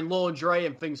scales wearing lingerie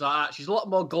and things like that. She's a lot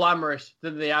more glamorous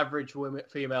than the average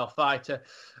female fighter.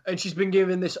 And she's been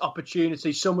given this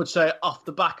opportunity, some would say, off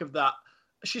the back of that.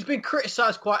 She's been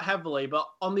criticised quite heavily, but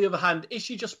on the other hand, is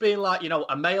she just being like,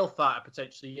 a male fighter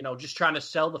potentially, just trying to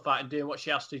sell the fight and doing what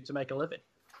she has to make a living?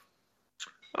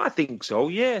 I think so,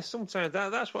 yeah. Sometimes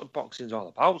that's what boxing's all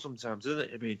about sometimes, isn't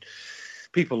it? I mean,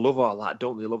 people love all that,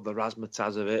 don't they? Love the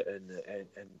razzmatazz of it and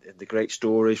the great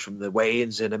stories from the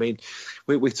weigh-ins. And I mean,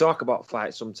 we talk about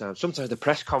fights sometimes. Sometimes the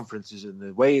press conferences and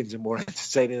the weigh-ins are more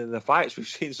entertaining than the fights. We've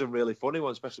seen some really funny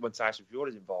ones, especially when Tyson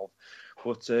Fury's involved.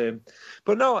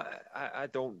 But no, I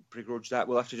don't begrudge that.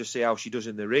 We'll have to just see how she does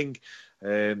in the ring.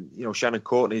 Shannon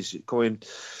Courtenay's going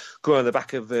on the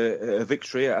back of a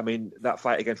victory. I mean, that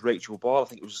fight against Rachel Ball, I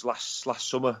think it was last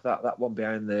summer. That one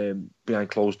behind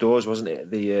closed doors, wasn't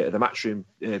it? The Matchroom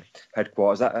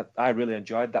headquarters. I really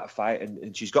enjoyed that fight,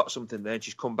 and she's got something there. And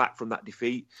she's come back from that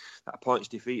defeat, that points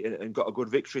defeat, and got a good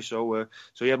victory. So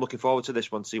yeah, I'm looking forward to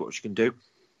this one. See what she can do.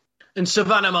 And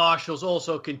Savannah Marshall's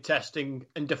also contesting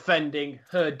and defending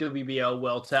her WBO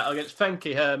world title against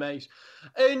Fenke Hermes.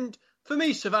 And for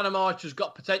me, Savannah Marshall's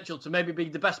got potential to maybe be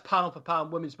the best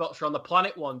pound-for-pound women's boxer on the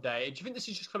planet one day. Do you think this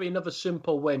is just going to be another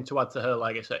simple win to add to her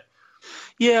legacy?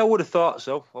 Yeah, I would have thought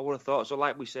so.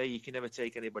 Like we say, you can never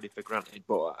take anybody for granted.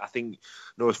 But I think,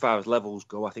 as far as levels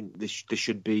go, I think this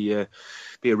should be a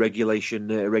regulation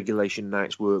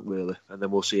night's work, really. And then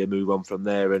we'll see her move on from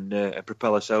there and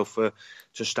propel herself to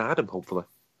stardom, hopefully.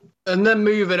 And then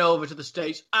moving over to the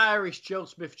States, Irish Joe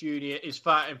Smith Jr. is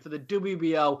fighting for the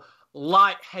WBO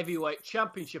light heavyweight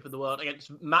championship of the world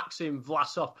against Maxim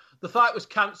Vlasov. The fight was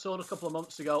cancelled a couple of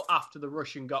months ago after the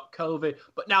Russian got COVID,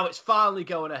 but now it's finally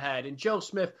going ahead. And Joe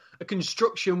Smith, a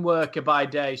construction worker by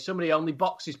day, somebody who only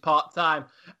boxes part-time,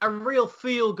 a real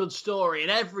feel-good story, an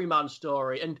everyman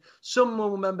story. And someone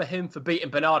will remember him for beating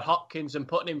Bernard Hopkins and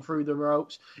putting him through the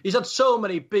ropes. He's had so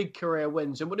many big career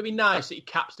wins, and would it be nice that he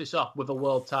caps this off with a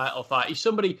world title fight? He's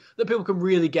somebody that people can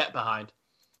really get behind.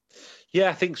 Yeah,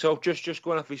 I think so. Just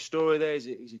going off his story there,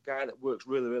 he's a guy that works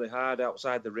really, really hard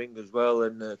outside the ring as well,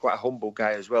 and quite a humble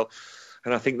guy as well.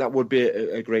 And I think that would be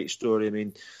a great story. I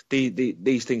mean,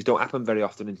 these things don't happen very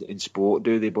often in sport,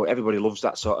 do they? But everybody loves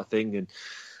that sort of thing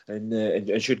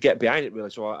and should get behind it, really.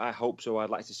 So I hope so. I'd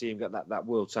like to see him get that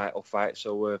world title fight.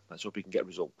 So let's hope he can get a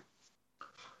result.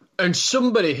 And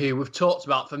somebody who we've talked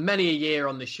about for many a year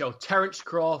on this show, Terence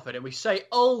Crawford, and we say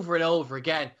over and over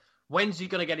again, when's he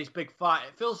going to get his big fight?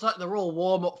 It feels like they're all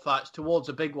warm-up fights towards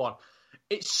a big one.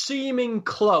 It's seeming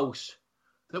close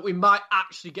that we might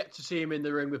actually get to see him in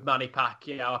the ring with Manny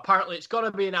Pacquiao. Apparently, it's going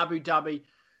to be in Abu Dhabi.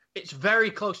 It's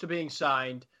very close to being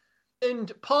signed.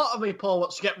 And part of me, Paul,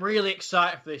 wants to get really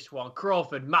excited for this one.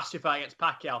 Crawford, massive fight against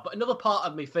Pacquiao. But another part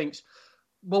of me thinks,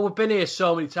 well, we've been here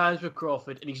so many times with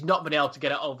Crawford, and he's not been able to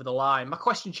get it over the line. My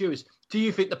question to you is, do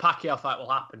you think the Pacquiao fight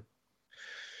will happen?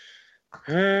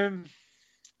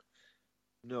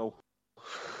 No.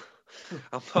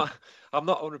 I'm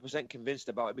not 100% convinced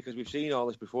about it because we've seen all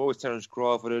this before with Terence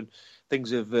Crawford and things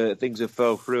have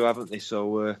fell through, haven't they?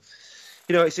 So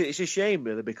it's a shame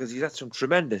really because he's had some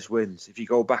tremendous wins. If you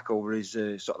go back over his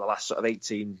the last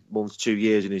 18 months, 2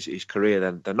 years in his career,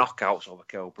 then the knockouts over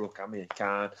Kell Brook, Amir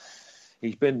Khan,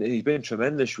 he's been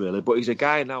tremendous really. But he's a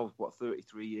guy now,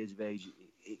 33 years of age.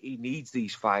 he needs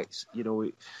these fights.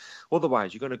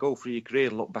 Otherwise, you're going to go through your career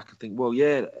and look back and think, well,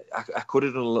 yeah, I could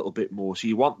have done a little bit more. So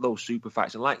you want those super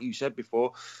fights. And like you said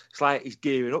before, it's like he's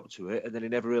gearing up to it and then he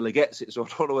never really gets it. So I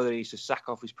don't know whether he needs to sack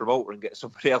off his promoter and get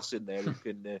somebody else in there who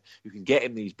can get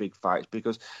him these big fights,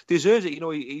 because he deserves it.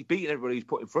 He's beating everybody he's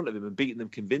put in front of him and beating them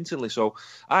convincingly. So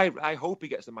I hope he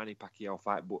gets the Manny Pacquiao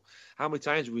fight. But how many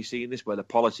times have we seen this where the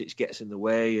politics gets in the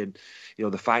way and,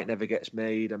 the fight never gets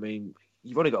made? I mean,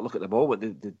 you've only got to look at the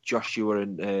moment, the Joshua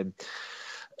and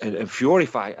Fury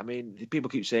fight. I mean, people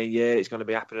keep saying, yeah, it's going to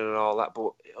be happening and all that,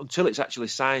 but until it's actually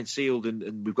signed, sealed,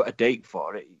 and we've got a date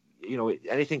for it,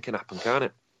 anything can happen, can't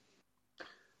it?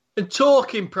 And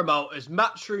talking promoters,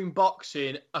 Matchroom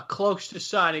Boxing are close to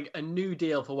signing a new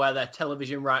deal for where their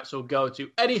television rights will go to.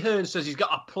 Eddie Hearn says he's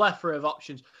got a plethora of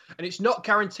options, and it's not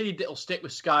guaranteed that it'll stick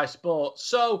with Sky Sports.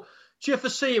 So, do you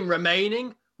foresee him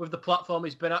remaining with the platform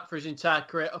he's been at for his entire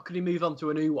career, or could he move on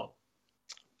to a new one?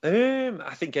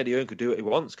 I think Eddie Hearn could do what he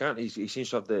wants, can't he? He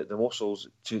seems to have the muscles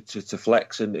to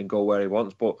flex and go where he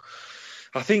wants. But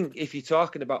I think if you're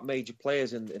talking about major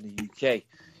players in the UK,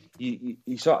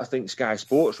 you sort of think Sky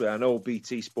Sports. Really. I know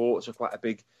BT Sports are quite a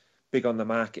big on the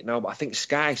market now, but I think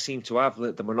Sky seem to have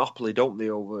the monopoly, don't they,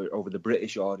 over the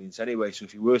British audience anyway. So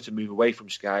if you were to move away from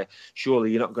Sky,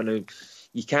 surely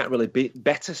you can't really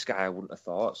better Sky, I wouldn't have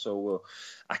thought. So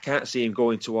I can't see him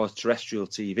going towards terrestrial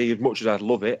TV. As much as I'd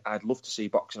love it, I'd love to see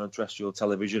boxing on terrestrial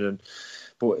television,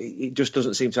 but it just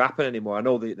doesn't seem to happen anymore. I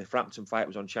know the Frampton fight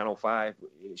was on Channel 5.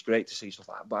 It's great to see stuff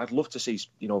like that, but I'd love to see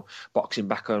boxing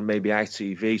back on maybe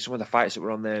ITV. Some of the fights that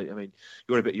were on there, I mean,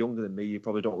 you're a bit younger than me, you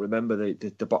probably don't remember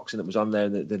the boxing that was on there,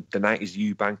 the 90s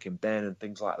Eubank and Ben and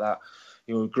things like that.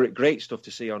 Great stuff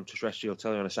to see on terrestrial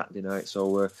telly on a Saturday night.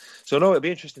 So no, it'll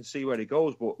be interesting to see where he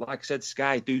goes. But like I said,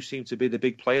 Sky do seem to be the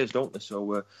big players, don't they?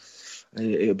 So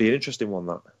it'll be an interesting one,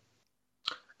 that.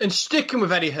 And sticking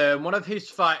with Eddie Hearn, one of his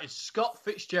fighters, Scott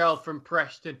Fitzgerald from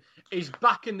Preston, is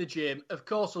back in the gym. Of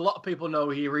course, a lot of people know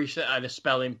he recently had a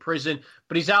spell in prison,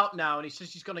 but he's out now and he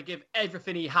says he's going to give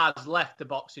everything he has left to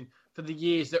boxing for the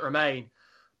years that remain.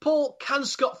 Paul, can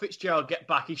Scott Fitzgerald get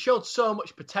back? He showed so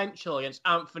much potential against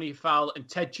Anthony Fowler and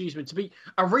Ted Cheeseman to be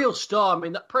a real star. I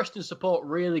mean, that Preston support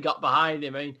really got behind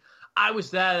him. I mean, I was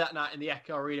there that night in the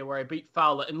Echo Arena where he beat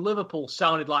Fowler, and Liverpool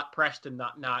sounded like Preston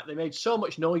that night. They made so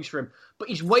much noise for him, but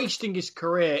he's wasting his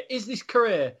career. Is this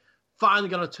career finally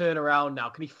going to turn around now?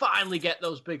 Can he finally get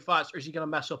those big fights, or is he going to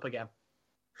mess up again?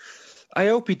 I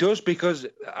hope he does, because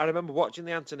I remember watching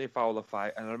the Anthony Fowler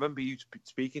fight, and I remember you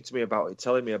speaking to me about it,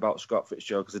 telling me about Scott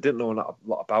Fitzgerald, because I didn't know a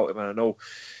lot about him, and I know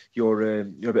you're a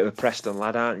bit of a Preston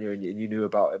lad, aren't you? And you knew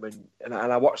about him, and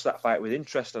I watched that fight with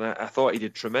interest, and I thought he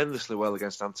did tremendously well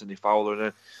against Anthony Fowler.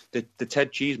 And the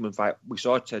Ted Cheeseman fight, we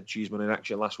saw Ted Cheeseman in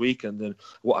action last week, and then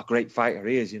what a great fighter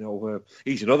he is.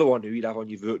 He's another one who you'd have on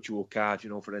your virtual card,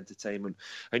 for entertainment.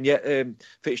 And yet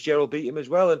Fitzgerald beat him as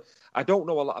well. And I don't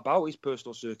know a lot about his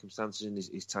personal circumstances in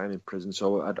his time in prison,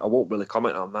 so I won't really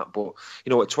comment on that. But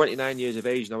at 29 years of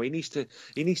age now, he needs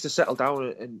to settle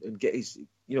down and get his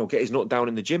nut down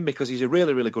in the gym, because he's a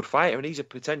really, really good fighter, and he's a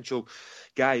potential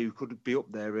guy who could be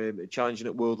up there challenging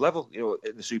at world level,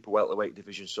 in the super welterweight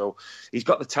division. So he's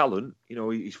got the talent.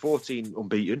 He's 14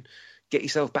 unbeaten. Get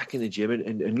yourself back in the gym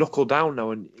and knuckle down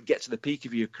now and get to the peak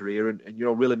of your career and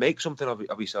really make something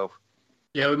of yourself.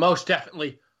 Yeah, we most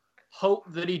definitely hope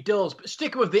that he does. But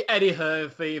sticking with the Eddie Hearn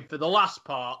theme for the last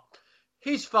part,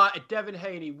 his fighter Devin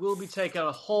Haney will be taking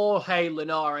on Jorge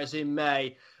Linares in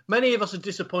May. Many of us are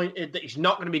disappointed that he's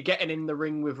not going to be getting in the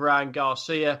ring with Ryan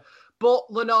Garcia, but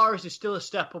Linares is still a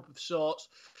step up of sorts.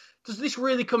 Does this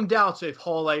really come down to if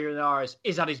Jorge Linares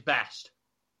is at his best?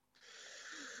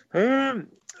 Yeah,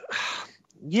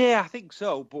 I think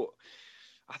so, but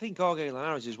I think Jorge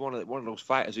Linares is one of those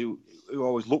fighters who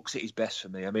always looks at his best for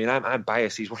me. I mean, I'm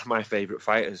biased. He's one of my favourite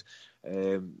fighters,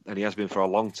 and he has been for a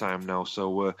long time now.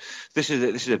 So this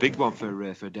is a big one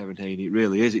for Devin Haney. It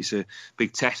really is. It's a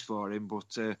big test for him.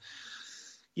 But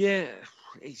yeah,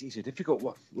 he's a difficult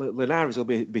one. Linares will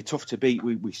be tough to beat.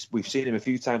 We've seen him a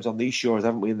few times on these shores,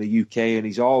 haven't we, in the UK? And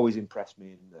he's always impressed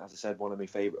me. And as I said, one of my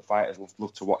favourite fighters.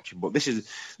 Love to watch him. But this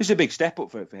is a big step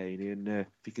up for Haney. And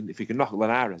if he can knock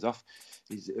Linares off,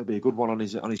 it'll be a good one on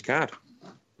his card.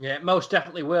 Yeah, it most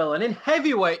definitely will. And in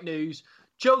heavyweight news,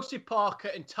 Joseph Parker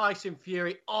and Tyson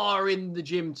Fury are in the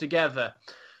gym together.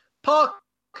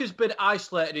 Parker's been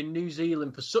isolated in New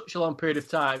Zealand for such a long period of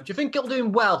time. Do you think it'll do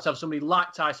him well to have somebody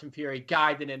like Tyson Fury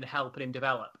guiding and helping him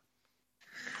develop?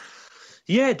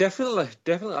 Yeah, definitely.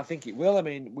 I think it will. I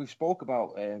mean, we've spoke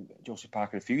about Joseph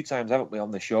Parker a few times, haven't we, on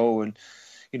the show? And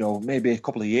maybe a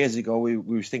couple of years ago we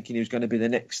was thinking he was going to be the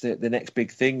next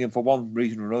big thing, and for one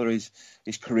reason or another,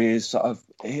 his career's sort of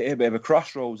hit a bit of a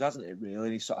crossroads, hasn't it? Really,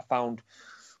 and he's sort of found.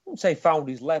 I wouldn't say found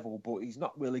his level, but he's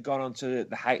not really gone on to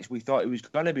the heights we thought he was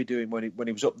going to be doing when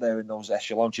he was up there in those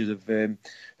echelons of the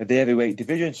heavyweight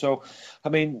division. So, I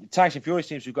mean, Tyson Fury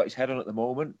seems to have got his head on at the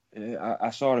moment. I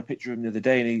saw a picture of him the other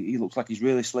day, and he looks like he's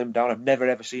really slimmed down. I've never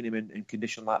ever seen him in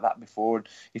condition like that before. And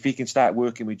if he can start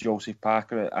working with Joseph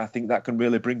Parker, I think that can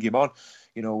really bring him on.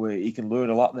 He can learn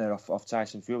a lot there off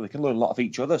Tyson Fury. They can learn a lot of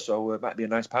each other, so it might be a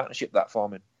nice partnership that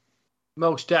forming.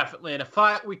 Most definitely. And a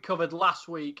fight we covered last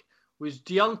week was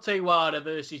Deontay Wilder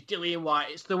versus Dillian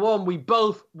Whyte. It's the one we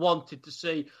both wanted to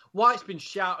see. Whyte's been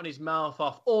shouting his mouth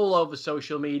off all over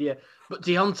social media, but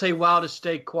Deontay Wilder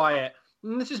stayed quiet.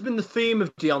 And this has been the theme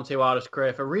of Deontay Wilder's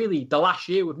career for really the last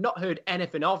year. We've not heard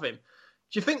anything of him.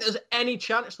 Do you think there's any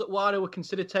chance that Wilder would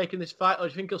consider taking this fight, or do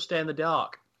you think he'll stay in the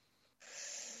dark?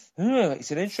 It's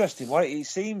an interesting one. It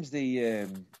seems the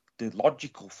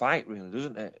logical fight, really,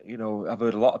 doesn't it? I've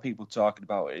heard a lot of people talking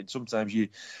about it. And sometimes you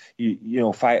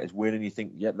fighters win, and you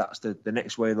think, yeah, that's the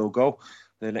next way they'll go,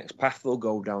 the next path they'll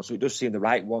go down. So it does seem the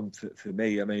right one for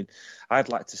me. I mean, I'd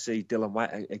like to see Dillian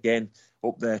Whyte again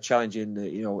up there challenging,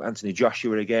 Anthony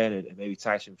Joshua again, and maybe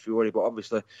Tyson Fury. But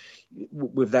obviously,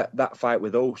 with that fight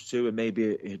with those two, and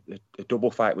maybe a double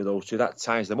fight with those two, that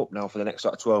ties them up now for the next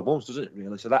sort of 12 months, doesn't it?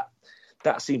 Really? So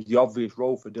that seems the obvious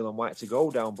role for Dillian Whyte to go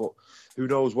down, but who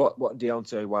knows what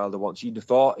Deontay Wilder wants. You'd have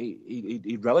thought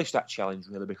he'd relish that challenge,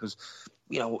 really, because,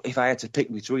 if I had to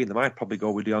pick between them, I'd probably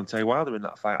go with Deontay Wilder in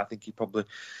that fight. I think he'd probably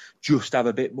just have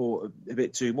a bit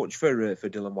too much for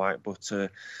Dillian Whyte.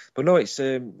 But no, it's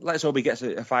let's hope he gets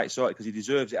a fight sorted, because he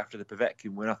deserves it after the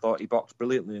Povetkin win. I thought he boxed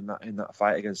brilliantly in that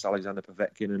fight against Alexander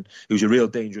Povetkin, and he was a real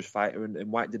dangerous fighter,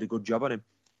 and Whyte did a good job on him.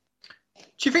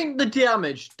 Do you think the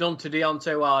damage done to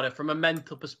Deontay Wilder from a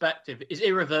mental perspective is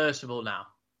irreversible now?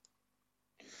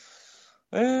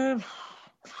 That's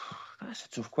a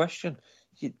tough question.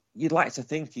 You'd like to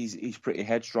think he's a pretty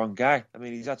headstrong guy. I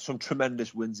mean, he's had some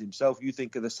tremendous wins himself. You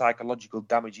think of the psychological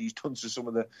damage he's done to some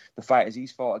of the fighters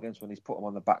he's fought against when he's put them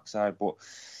on the backside. But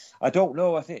I don't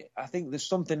know. I think there's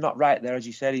something not right there. As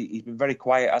you said, he's been very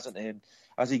quiet, hasn't he? And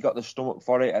has he got the stomach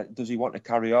for it? Does he want to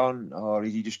carry on, or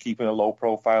is he just keeping a low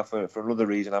profile for another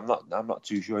reason? I'm not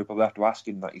too sure. You probably have to ask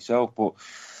him that yourself. But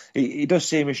he does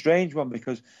seem a strange one,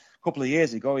 because a couple of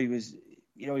years ago he was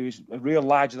a real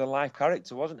larger than life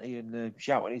character, wasn't he? And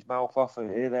shouting his mouth off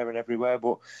here, there, and everywhere.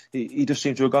 But he does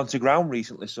seem to have gone to ground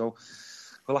recently. So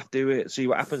we'll have to see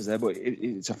what happens there. But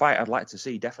it's a fight I'd like to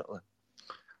see, definitely.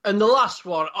 And the last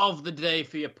one of the day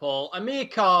for you, Paul. Amir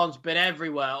Khan's been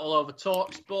everywhere, all over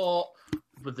TalkSport,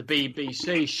 with the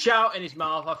BBC, shouting his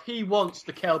mouth off. He wants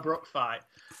the Kell Brook fight.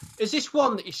 Is this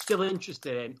one that you're still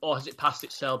interested in, or has it passed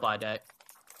its sell-by date?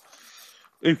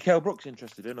 Who Kell Brook's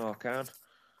interested in, or Khan?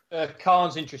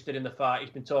 Khan's interested in the fight.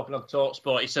 He's been talking on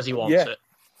TalkSport. He says he wants it.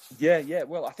 Yeah.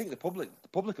 Well, I think the public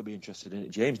will be interested in it,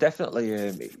 James.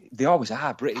 Definitely. They always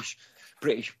are British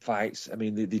fights. I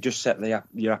mean, they just set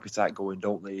your appetite going,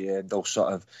 don't they? Those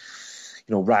sort of,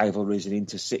 rivalries and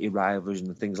intercity rivalries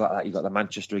and things like that. You've got the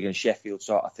Manchester against Sheffield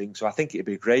sort of thing. So I think it'd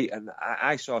be great. And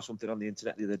I saw something on the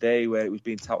internet the other day where it was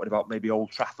being touted about maybe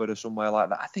Old Trafford or somewhere like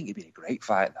that. I think it'd be a great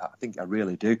fight, that. I think I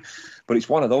really do. But it's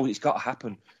one of those, it's got to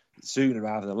happen sooner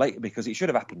rather than later, because it should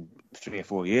have happened 3 or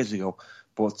 4 years ago.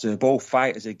 But both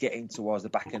fighters are getting towards the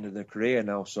back end of their career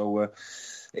now. So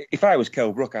if I was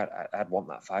Kell Brook, I'd want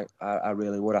that fight. I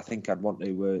really would. I think I'd want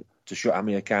to shut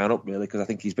Amir Khan up, really, because I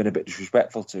think he's been a bit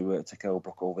disrespectful to Kell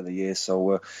Brook over the years.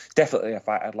 So definitely a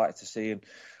fight I'd like to see. And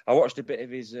I watched a bit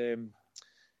of his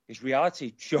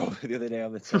reality show the other day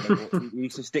on the telly. He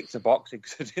used to stick to boxing,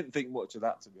 because I didn't think much of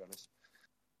that, to be honest.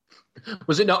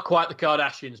 Was it not quite the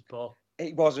Kardashians, Paul?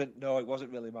 It wasn't. No, it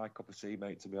wasn't really my cup of tea,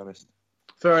 mate, to be honest.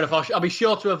 Fair enough. I'll be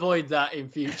sure to avoid that in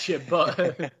future.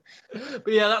 But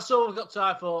yeah, that's all we've got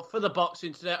time for the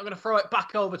boxing today. I'm going to throw it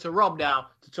back over to Rob now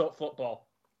to talk football.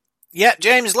 Yeah,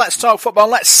 James, let's talk football.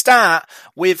 Let's start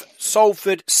with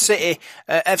Salford City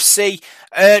FC.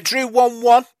 Drew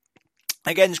 1-1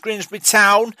 against Grimsby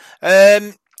Town.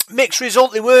 Mixed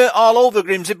result. They were all over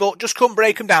Grimsby, but just couldn't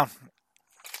break them down.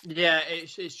 Yeah,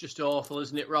 it's just awful,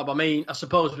 isn't it, Rob? I mean, I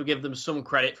suppose we give them some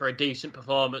credit for a decent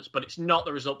performance, but it's not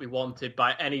the result we wanted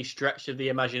by any stretch of the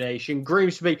imagination.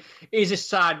 Grimsby is a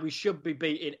side we should be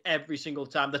beating every single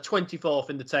time. They're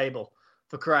 24th in the table,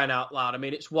 for crying out loud. I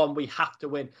mean, it's one we have to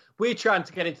win. We're trying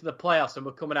to get into the playoffs and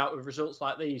we're coming out with results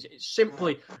like these. It's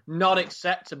simply not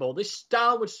acceptable. This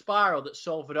downward spiral that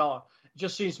Salford are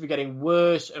just seems to be getting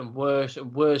worse and worse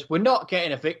and worse. We're not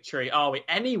getting a victory, are we,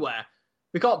 anywhere?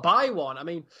 We can't buy one. I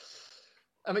mean,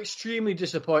 I'm extremely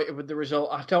disappointed with the result.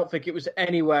 I don't think it was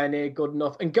anywhere near good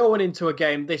enough. And going into a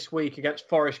game this week against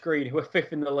Forest Green, who are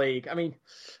 5th in the league, I mean,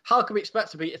 how can we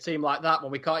expect to beat a team like that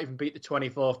when we can't even beat the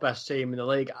 24th best team in the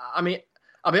league? I mean,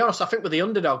 I'll be honest, I think we're the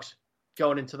underdogs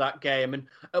going into that game. And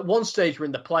at one stage, we're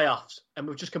in the playoffs and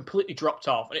we've just completely dropped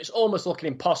off. And it's almost looking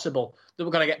impossible that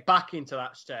we're going to get back into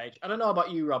that stage. I don't know about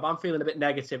you, Rob. I'm feeling a bit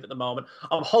negative at the moment.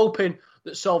 I'm hoping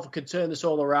that Salford can turn this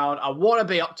all around. I want to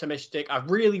be optimistic. I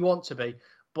really want to be.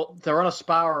 But they're on a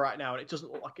spiral right now and it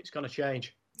doesn't look like it's going to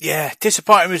change. Yeah,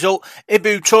 disappointing result.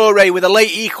 Ibu Toure with a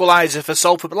late equaliser for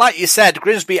Salford. But like you said,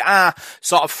 Grimsby are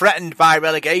sort of threatened by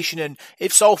relegation. And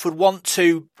if Salford want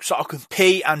to sort of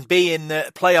compete and be in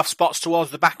the playoff spots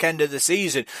towards the back end of the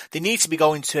season, they need to be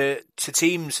going to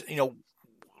teams,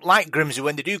 like Grimsby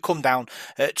when they do come down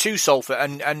to Salford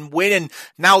and win. And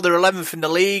now they're 11th in the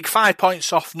league, 5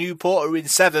 points off Newport, who are in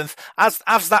 7th.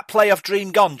 Has that playoff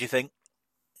dream gone, do you think?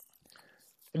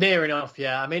 Near enough,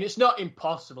 yeah. I mean, it's not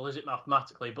impossible, is it,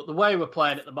 mathematically? But the way we're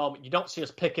playing at the moment, you don't see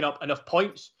us picking up enough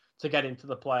points to get into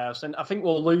the playoffs. And I think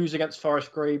we'll lose against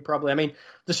Forest Green, probably. I mean,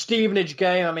 the Stevenage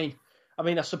game,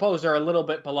 I suppose they're a little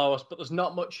bit below us, but there's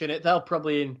not much in it. They'll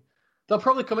probably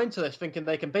come into this thinking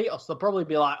they can beat us. They'll probably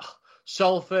be like,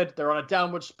 Salford, they're on a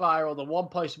downward spiral. They're one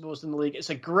place above us in the league. It's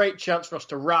a great chance for us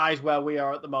to rise where we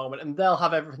are at the moment, and they'll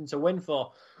have everything to win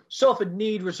for. Salford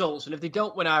need results, and if they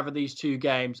don't win either of these two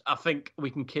games, I think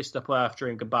we can kiss the playoff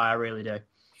dream goodbye. I really do.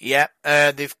 Yeah,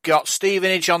 they've got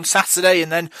Stevenage on Saturday and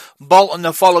then Bolton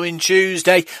the following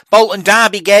Tuesday. Bolton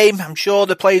Derby game, I'm sure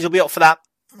the players will be up for that.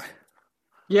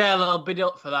 Yeah, they'll be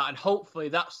up for that, and hopefully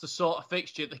that's the sort of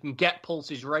fixture that can get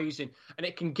pulses raising, and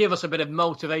it can give us a bit of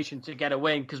motivation to get a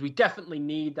win, because we definitely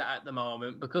need that at the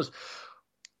moment, because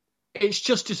it's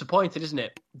just disappointing, isn't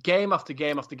it? Game after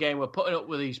game after game, we're putting up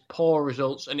with these poor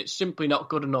results, and it's simply not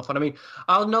good enough. And I mean,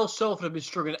 I know Salford have been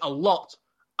struggling a lot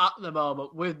at the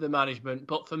moment with the management,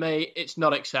 but for me, it's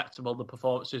not acceptable, the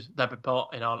performances they've been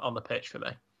putting on the pitch for me.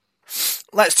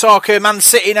 Let's talk Man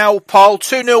City now, Paul.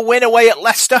 2-0 win away at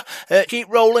Leicester. Keep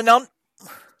rolling on.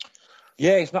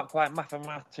 Yeah, it's not quite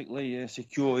mathematically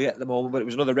secure yet at the moment, but it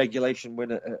was another regulation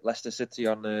win at Leicester City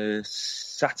on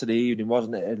Saturday evening,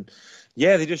 wasn't it? And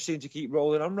yeah, they just seem to keep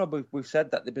rolling on, Rob. We've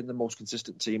said that they've been the most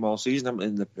consistent team all season,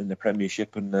 haven't they, in the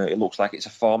Premiership, and it looks like it's a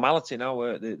formality now,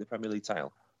 the Premier League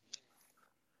title.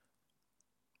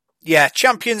 Yeah,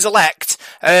 champions-elect.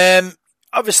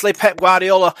 Obviously, Pep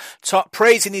Guardiola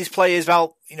praising his players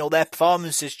about, their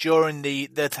performances during the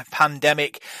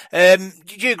pandemic. Do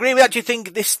you agree with that? Do you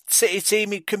think this City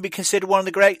team can be considered one of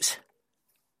the greats?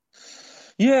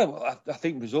 Yeah, well, I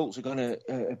think results are going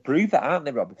to prove that, aren't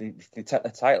they, Rob?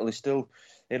 The title is still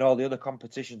in all the other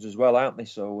competitions as well, aren't they?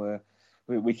 So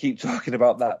we keep talking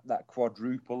about that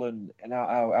quadruple and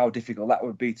how difficult that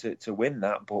would be to win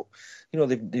that. But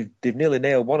they've nearly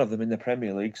nailed one of them in the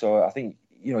Premier League. So I think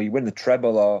you win the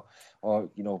treble or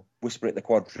whisper it the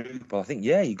quadruple. I think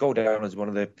you go down as one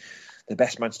of the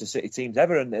best Manchester City teams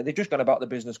ever, and they've just gone about the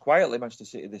business quietly. Manchester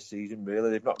City this season,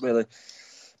 really, they've not really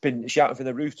been shouting from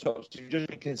the rooftops. They've just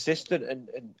been consistent,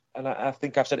 and I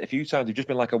think I've said it a few times. They've just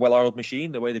been like a well-oiled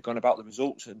machine the way they've gone about the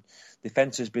results, and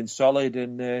defence has been solid,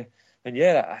 and I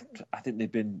think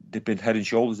they've been head and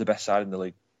shoulders the best side in the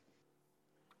league.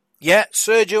 Yeah,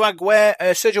 Sergio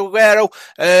Aguero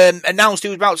announced he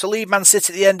was about to leave Man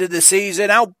City at the end of the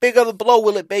season. How big of a blow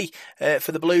will it be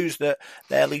for the Blues that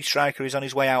their lead striker is on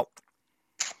his way out?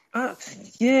 I'm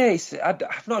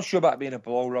not sure about it being a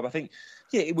blow, Rob. I think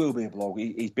it will be a blow.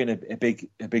 He's been a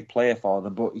big player for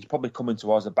them, but he's probably coming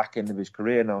towards the back end of his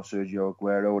career now, Sergio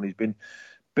Aguero, and he's been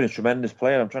a tremendous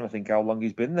player. I'm trying to think how long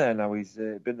he's been there now. He's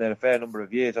been there a fair number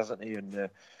of years, hasn't he? And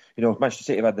Manchester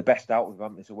City have had the best out with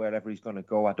him, so wherever he's going to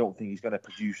go, I don't think he's going to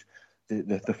produce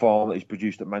the form that he's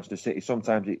produced at Manchester City.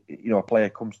 Sometimes a player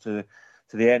comes to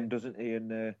the end, doesn't he?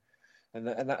 And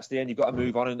that's the end. You've got to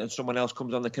move on, and someone else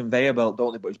comes on the conveyor belt,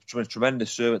 don't they? But he's a tremendous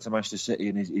servant to Manchester City,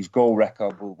 and his goal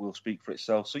record will speak for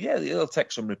itself. So yeah, they'll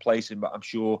take some replacing, but I'm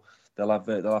sure they'll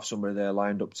have somebody there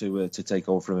lined up to take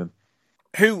over from him.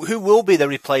 Who will be the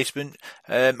replacement?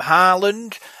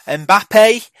 Haaland,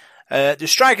 Mbappe. The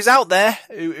strikers out there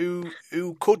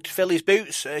who could fill his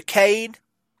boots. Kane.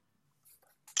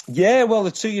 Yeah, well,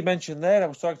 the two you mentioned there, I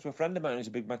was talking to a friend of mine who's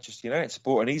a big Manchester United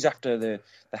supporter, and he's after the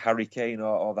Harry Kane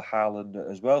or the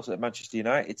Haaland as well, so at Manchester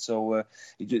United. So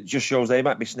it just shows they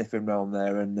might be sniffing around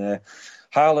there. And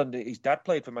Haaland, his dad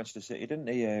played for Manchester City, didn't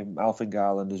he? Alfie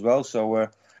Haaland as well. So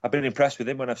I've been impressed with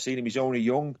him when I've seen him. He's only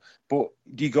young, but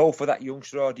do you go for that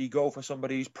youngster or do you go for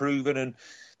somebody who's proven? And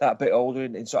that bit older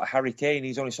in sort of Harry Kane.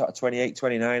 He's only sort of 28,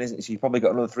 29, isn't he? So you've probably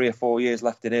got another 3 or 4 years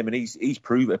left in him, and he's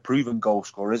a proven goal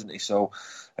scorer, isn't he? So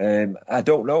I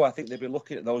don't know. I think they'll be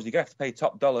looking at those. You're going to have to pay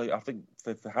top dollar. I think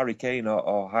for Harry Kane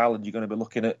or Haaland, you're going to be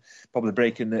looking at probably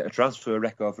breaking a transfer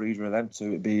record for either of them. So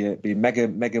it'd be mega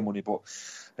money, but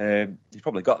they've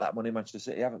probably got that money,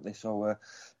 Manchester City, haven't they? So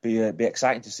be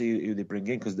exciting to see who they bring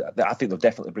in, because I think they'll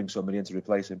definitely bring somebody in to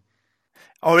replace him.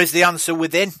 Or is the answer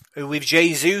within, with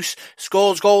Jesus?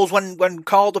 Scores goals when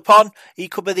called upon. He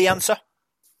could be the answer.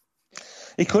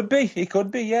 He could be.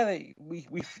 Yeah, we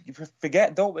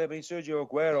forget, don't we? I mean, Sergio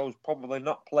Aguero's probably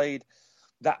not played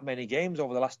that many games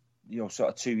over the last sort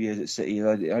of 2 years at City. He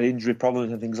had injury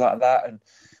problems and things like that, and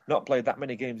not played that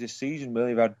many games this season.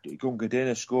 Really, we've had Gunga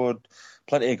Din scored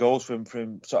plenty of goals from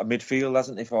sort of midfield,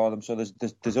 hasn't he, for them? So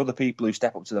there's other people who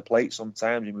step up to the plate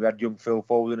sometimes, and we've had young Phil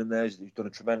Foden in there who's done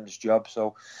a tremendous job.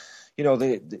 So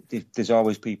there's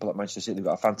always people at Manchester City. They've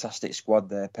got a fantastic squad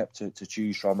there, Pep, to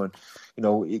choose from, and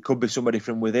it could be somebody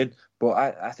from within. But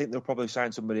I think they'll probably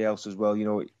sign somebody else as well.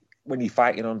 When you're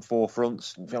fighting on 4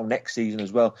 fronts, next season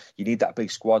as well, you need that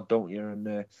big squad, don't you?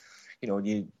 And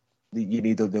you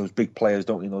need those big players,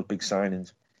 don't you? Those big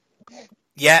signings.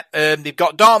 Yeah, they've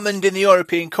got Dortmund in the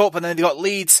European Cup, and then they've got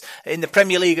Leeds in the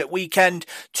Premier League at weekend.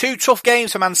 2 tough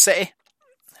games for Man City.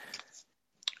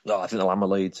 No, I think they'll hammer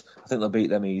Leeds. I think they'll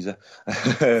beat them easy.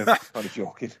 I'm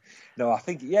joking. No, I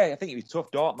think it'll be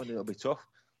tough. Dortmund, it'll be tough.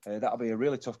 That'll be a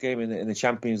really tough game in the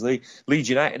Champions League. Leeds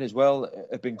United as well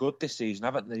have been good this season,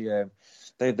 haven't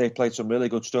they? They played some really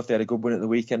good stuff. They had a good win at the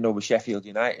weekend over Sheffield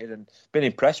United, and been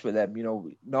impressed with them.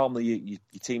 Normally your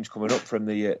team's coming up from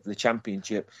the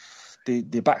Championship,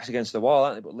 their backs against the wall,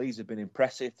 aren't they? But Leeds have been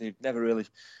impressive. They've never really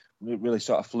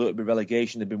sort of flirted with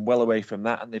relegation. They've been well away from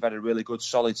that, and they've had a really good,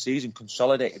 solid season,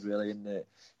 consolidated really in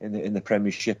the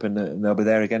Premiership, and they'll be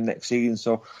there again next season.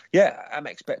 So yeah, I'm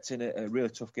expecting a really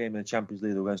tough game in the Champions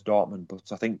League against Dortmund. But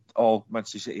I think all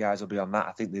Manchester City eyes will be on that.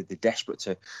 I think they're desperate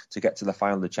to get to the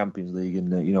final of the Champions League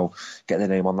and get their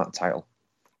name on that title.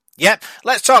 Yep.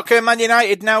 Let's talk Man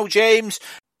United now, James.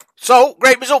 So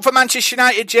great result for Manchester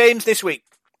United, James, this week.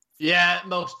 Yeah,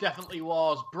 most definitely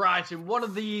was. Brighton, one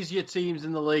of the easier teams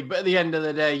in the league, but at the end of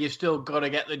the day, you've still got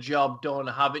to get the job done,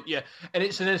 haven't you? And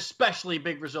it's an especially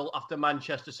big result after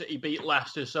Manchester City beat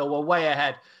Leicester, so we're way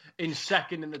ahead in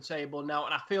second in the table now,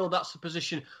 and I feel that's the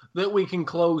position that we can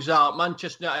close out.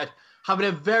 Manchester United having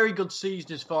a very good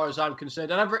season as far as I'm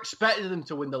concerned. I never expected them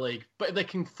to win the league, but if they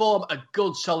can form a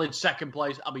good, solid second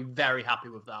place, I'll be very happy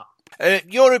with that.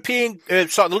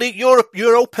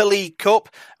 Europa League Cup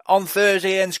on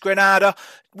Thursday against Granada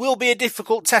will be a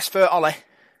difficult test for Ole.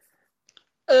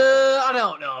 I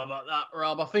don't know about that,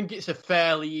 Rob. I think it's a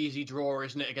fairly easy draw,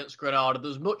 isn't it, against Granada?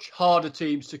 There's much harder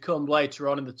teams to come later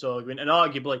on in the tournament, and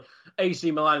arguably AC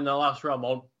Milan in the last round,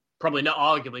 well, probably not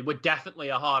arguably, were definitely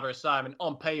a harder assignment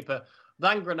on paper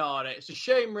than Granada. It's a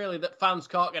shame, really, that fans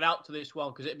can't get out to this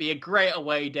one, because it'd be a great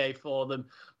away day for them.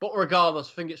 But regardless,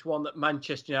 I think it's one that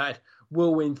Manchester United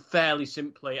will win fairly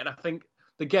simply, and I think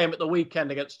the game at the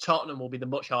weekend against Tottenham will be the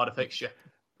much harder fixture.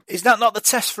 Is that not the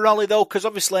test for Ole, though? Because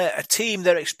obviously a team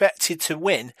they're expected to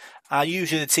win are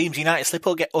usually the teams United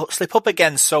slip up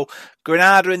against. So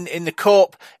Granada in the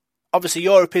Cup, obviously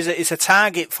Europe is a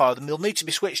target for them. They'll need to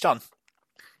be switched on.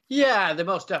 Yeah, they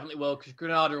most definitely will, because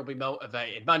Granada will be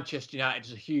motivated. Manchester United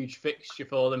is a huge fixture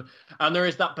for them. And there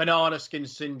is that banana skin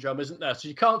syndrome, isn't there? So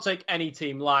you can't take any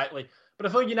team lightly. But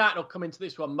I feel United will come into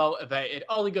this one motivated.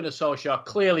 Ole Gunnar Solskjaer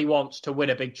clearly wants to win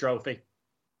a big trophy.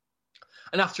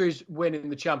 And after his win in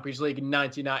the Champions League in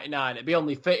 1999, it'd be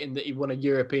only fitting that he won a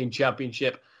European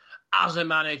Championship as a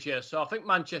manager. So I think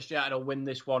Manchester United will win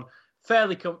this one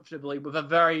fairly comfortably with a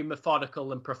very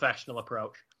methodical and professional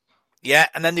approach. Yeah,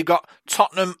 and then they've got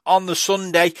Tottenham on the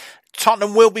Sunday.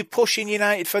 Tottenham will be pushing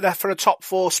United for a top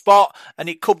 4 spot, and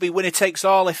it could be winner takes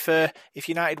all if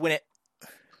United win it.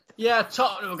 Yeah,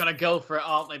 Tottenham are going to go for it,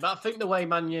 aren't they? But I think the way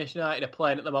Man United are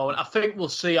playing at the moment, I think we'll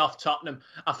see off Tottenham.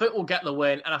 I think we'll get the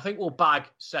win, and I think we'll bag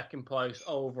second place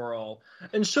overall.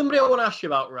 And somebody I want to ask you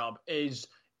about, Rob, is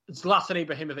Zlatan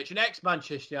Ibrahimovic, an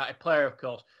ex-Manchester United player, of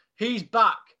course. He's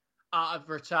back out of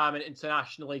retirement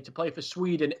internationally to play for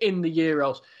Sweden in the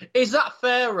Euros. Is that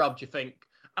fair, Rob, do you think?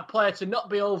 A player to not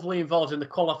be overly involved in the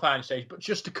qualifying stage, but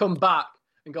just to come back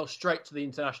and go straight to the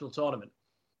international tournament?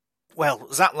 Well,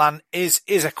 Zlatan is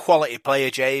a quality player,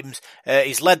 James.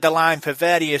 He's led the line for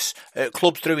various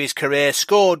clubs through his career,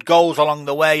 scored goals along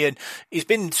the way, and he's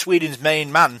been Sweden's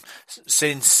main man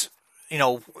since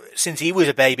he was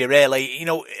a baby, really.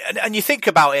 And you think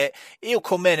about it, he'll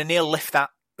come in and he'll lift that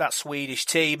that Swedish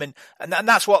team, and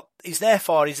that's what he's there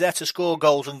for. He's there to score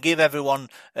goals and give everyone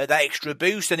that extra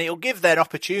boost, and it'll give their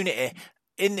opportunity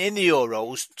in the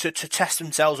Euros to test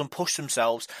themselves and push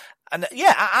themselves. And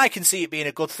yeah, I can see it being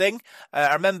a good thing.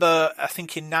 I remember, I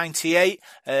think in '98,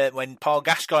 when Paul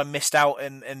Gascoigne missed out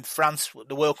in France,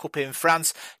 the World Cup in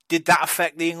France. Did that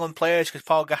affect the England players? Because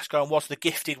Paul Gascoigne was the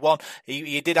gifted one.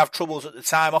 He did have troubles at the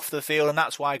time off the field, and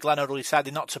that's why Glenn Hoddle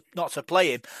decided not to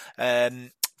play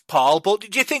him. Paul, but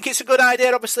do you think it's a good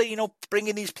idea? Obviously,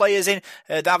 bringing these players in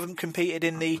that haven't competed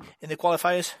in the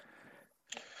qualifiers.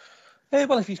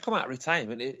 Well, if he's come out of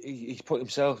retirement, he's put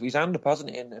his hand up, hasn't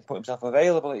he, and put himself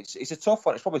available. It's a tough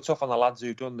one. It's probably tough on the lads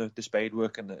who've done the spade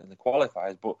work and the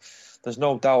qualifiers, but there's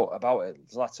no doubt about it.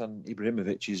 Zlatan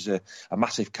Ibrahimovic is a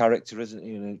massive character, isn't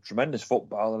he, and a tremendous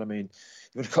footballer. I mean,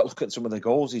 you've got to look at some of the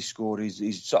goals he's scored.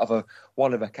 He's sort of a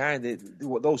one of a kind.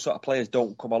 Those sort of players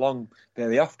don't come along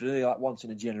very often. They're like once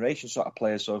in a generation sort of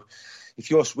players. So if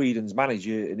you're Sweden's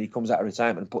manager and he comes out of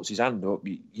retirement and puts his hand up,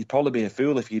 you'd probably be a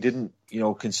fool if you didn't,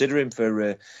 consider him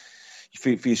for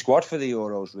your squad for the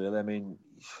Euros. Really, I mean,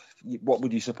 what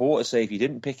would your supporters say if you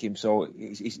didn't pick him? So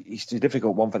it's a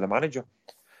difficult one for the manager.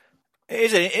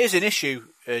 It is an issue,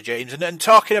 James, and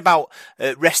talking about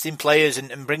resting players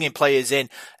and bringing players in.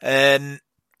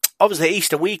 Obviously,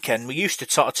 Easter weekend, we used to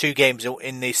sort of 2 games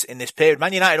in this period.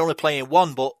 Man United only playing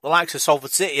 1, but the likes of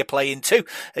Salford City are playing 2. Do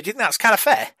you think that's kind of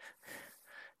fair?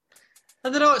 I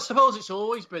don't know. I suppose it's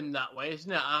always been that way,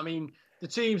 isn't it? I mean, the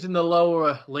teams in the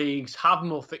lower leagues have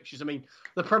more fixtures. I mean,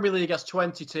 the Premier League has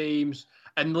 20 teams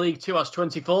and League 2 has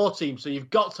 24 teams, so you've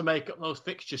got to make up those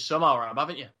fixtures somehow, Rob,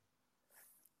 haven't you?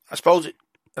 I suppose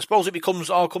it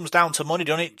comes down to money,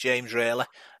 doesn't it, James? Really,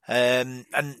 and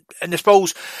I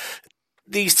suppose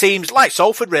these teams like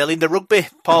Salford, really, in the rugby,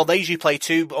 Paul, they usually play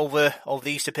 2 over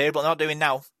the Easter period, but they're not doing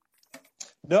now.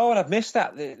 No, and I've missed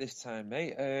that this time,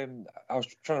 mate. I was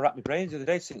trying to wrap my brains the other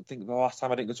day to think the last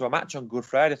time I didn't go to a match on Good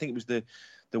Friday. I think it was the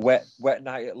wet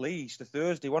night at Leeds, the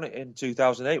Thursday, wasn't it, in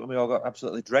 2008 when we all got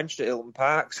absolutely drenched at Hilton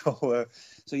Park. So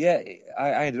yeah,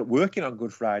 I ended up working on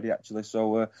Good Friday actually.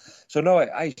 So no,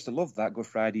 I used to love that Good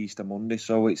Friday, Easter Monday.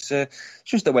 So it's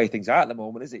just the way things are at the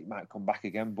moment, is it? It might come back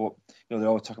again, but they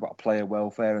always talk about player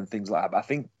welfare and things like that. But I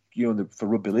think, for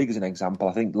rugby league as an example,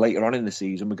 I think later on in the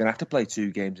season we're going to have to play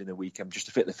 2 games in a weekend just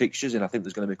to fit the fixtures in. I think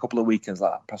there's going to be a couple of weekends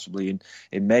like that, possibly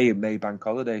in May bank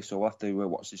holiday. So we'll have to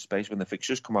watch this space when the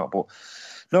fixtures come out. But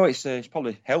no, it's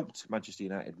probably helped Manchester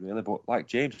United really. But like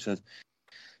James said,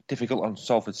 difficult on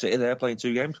Salford City. They're playing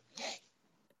 2 games.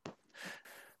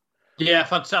 Yeah,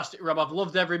 fantastic, Rob. I've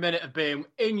loved every minute of being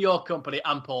in your company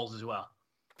and Paul's as well.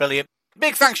 Brilliant.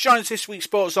 Big thanks for joining us this week's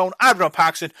Sports Zone. I'm Rob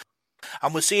Parkinson.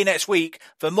 And we'll see you next week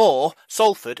for more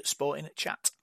Salford Sporting Chat.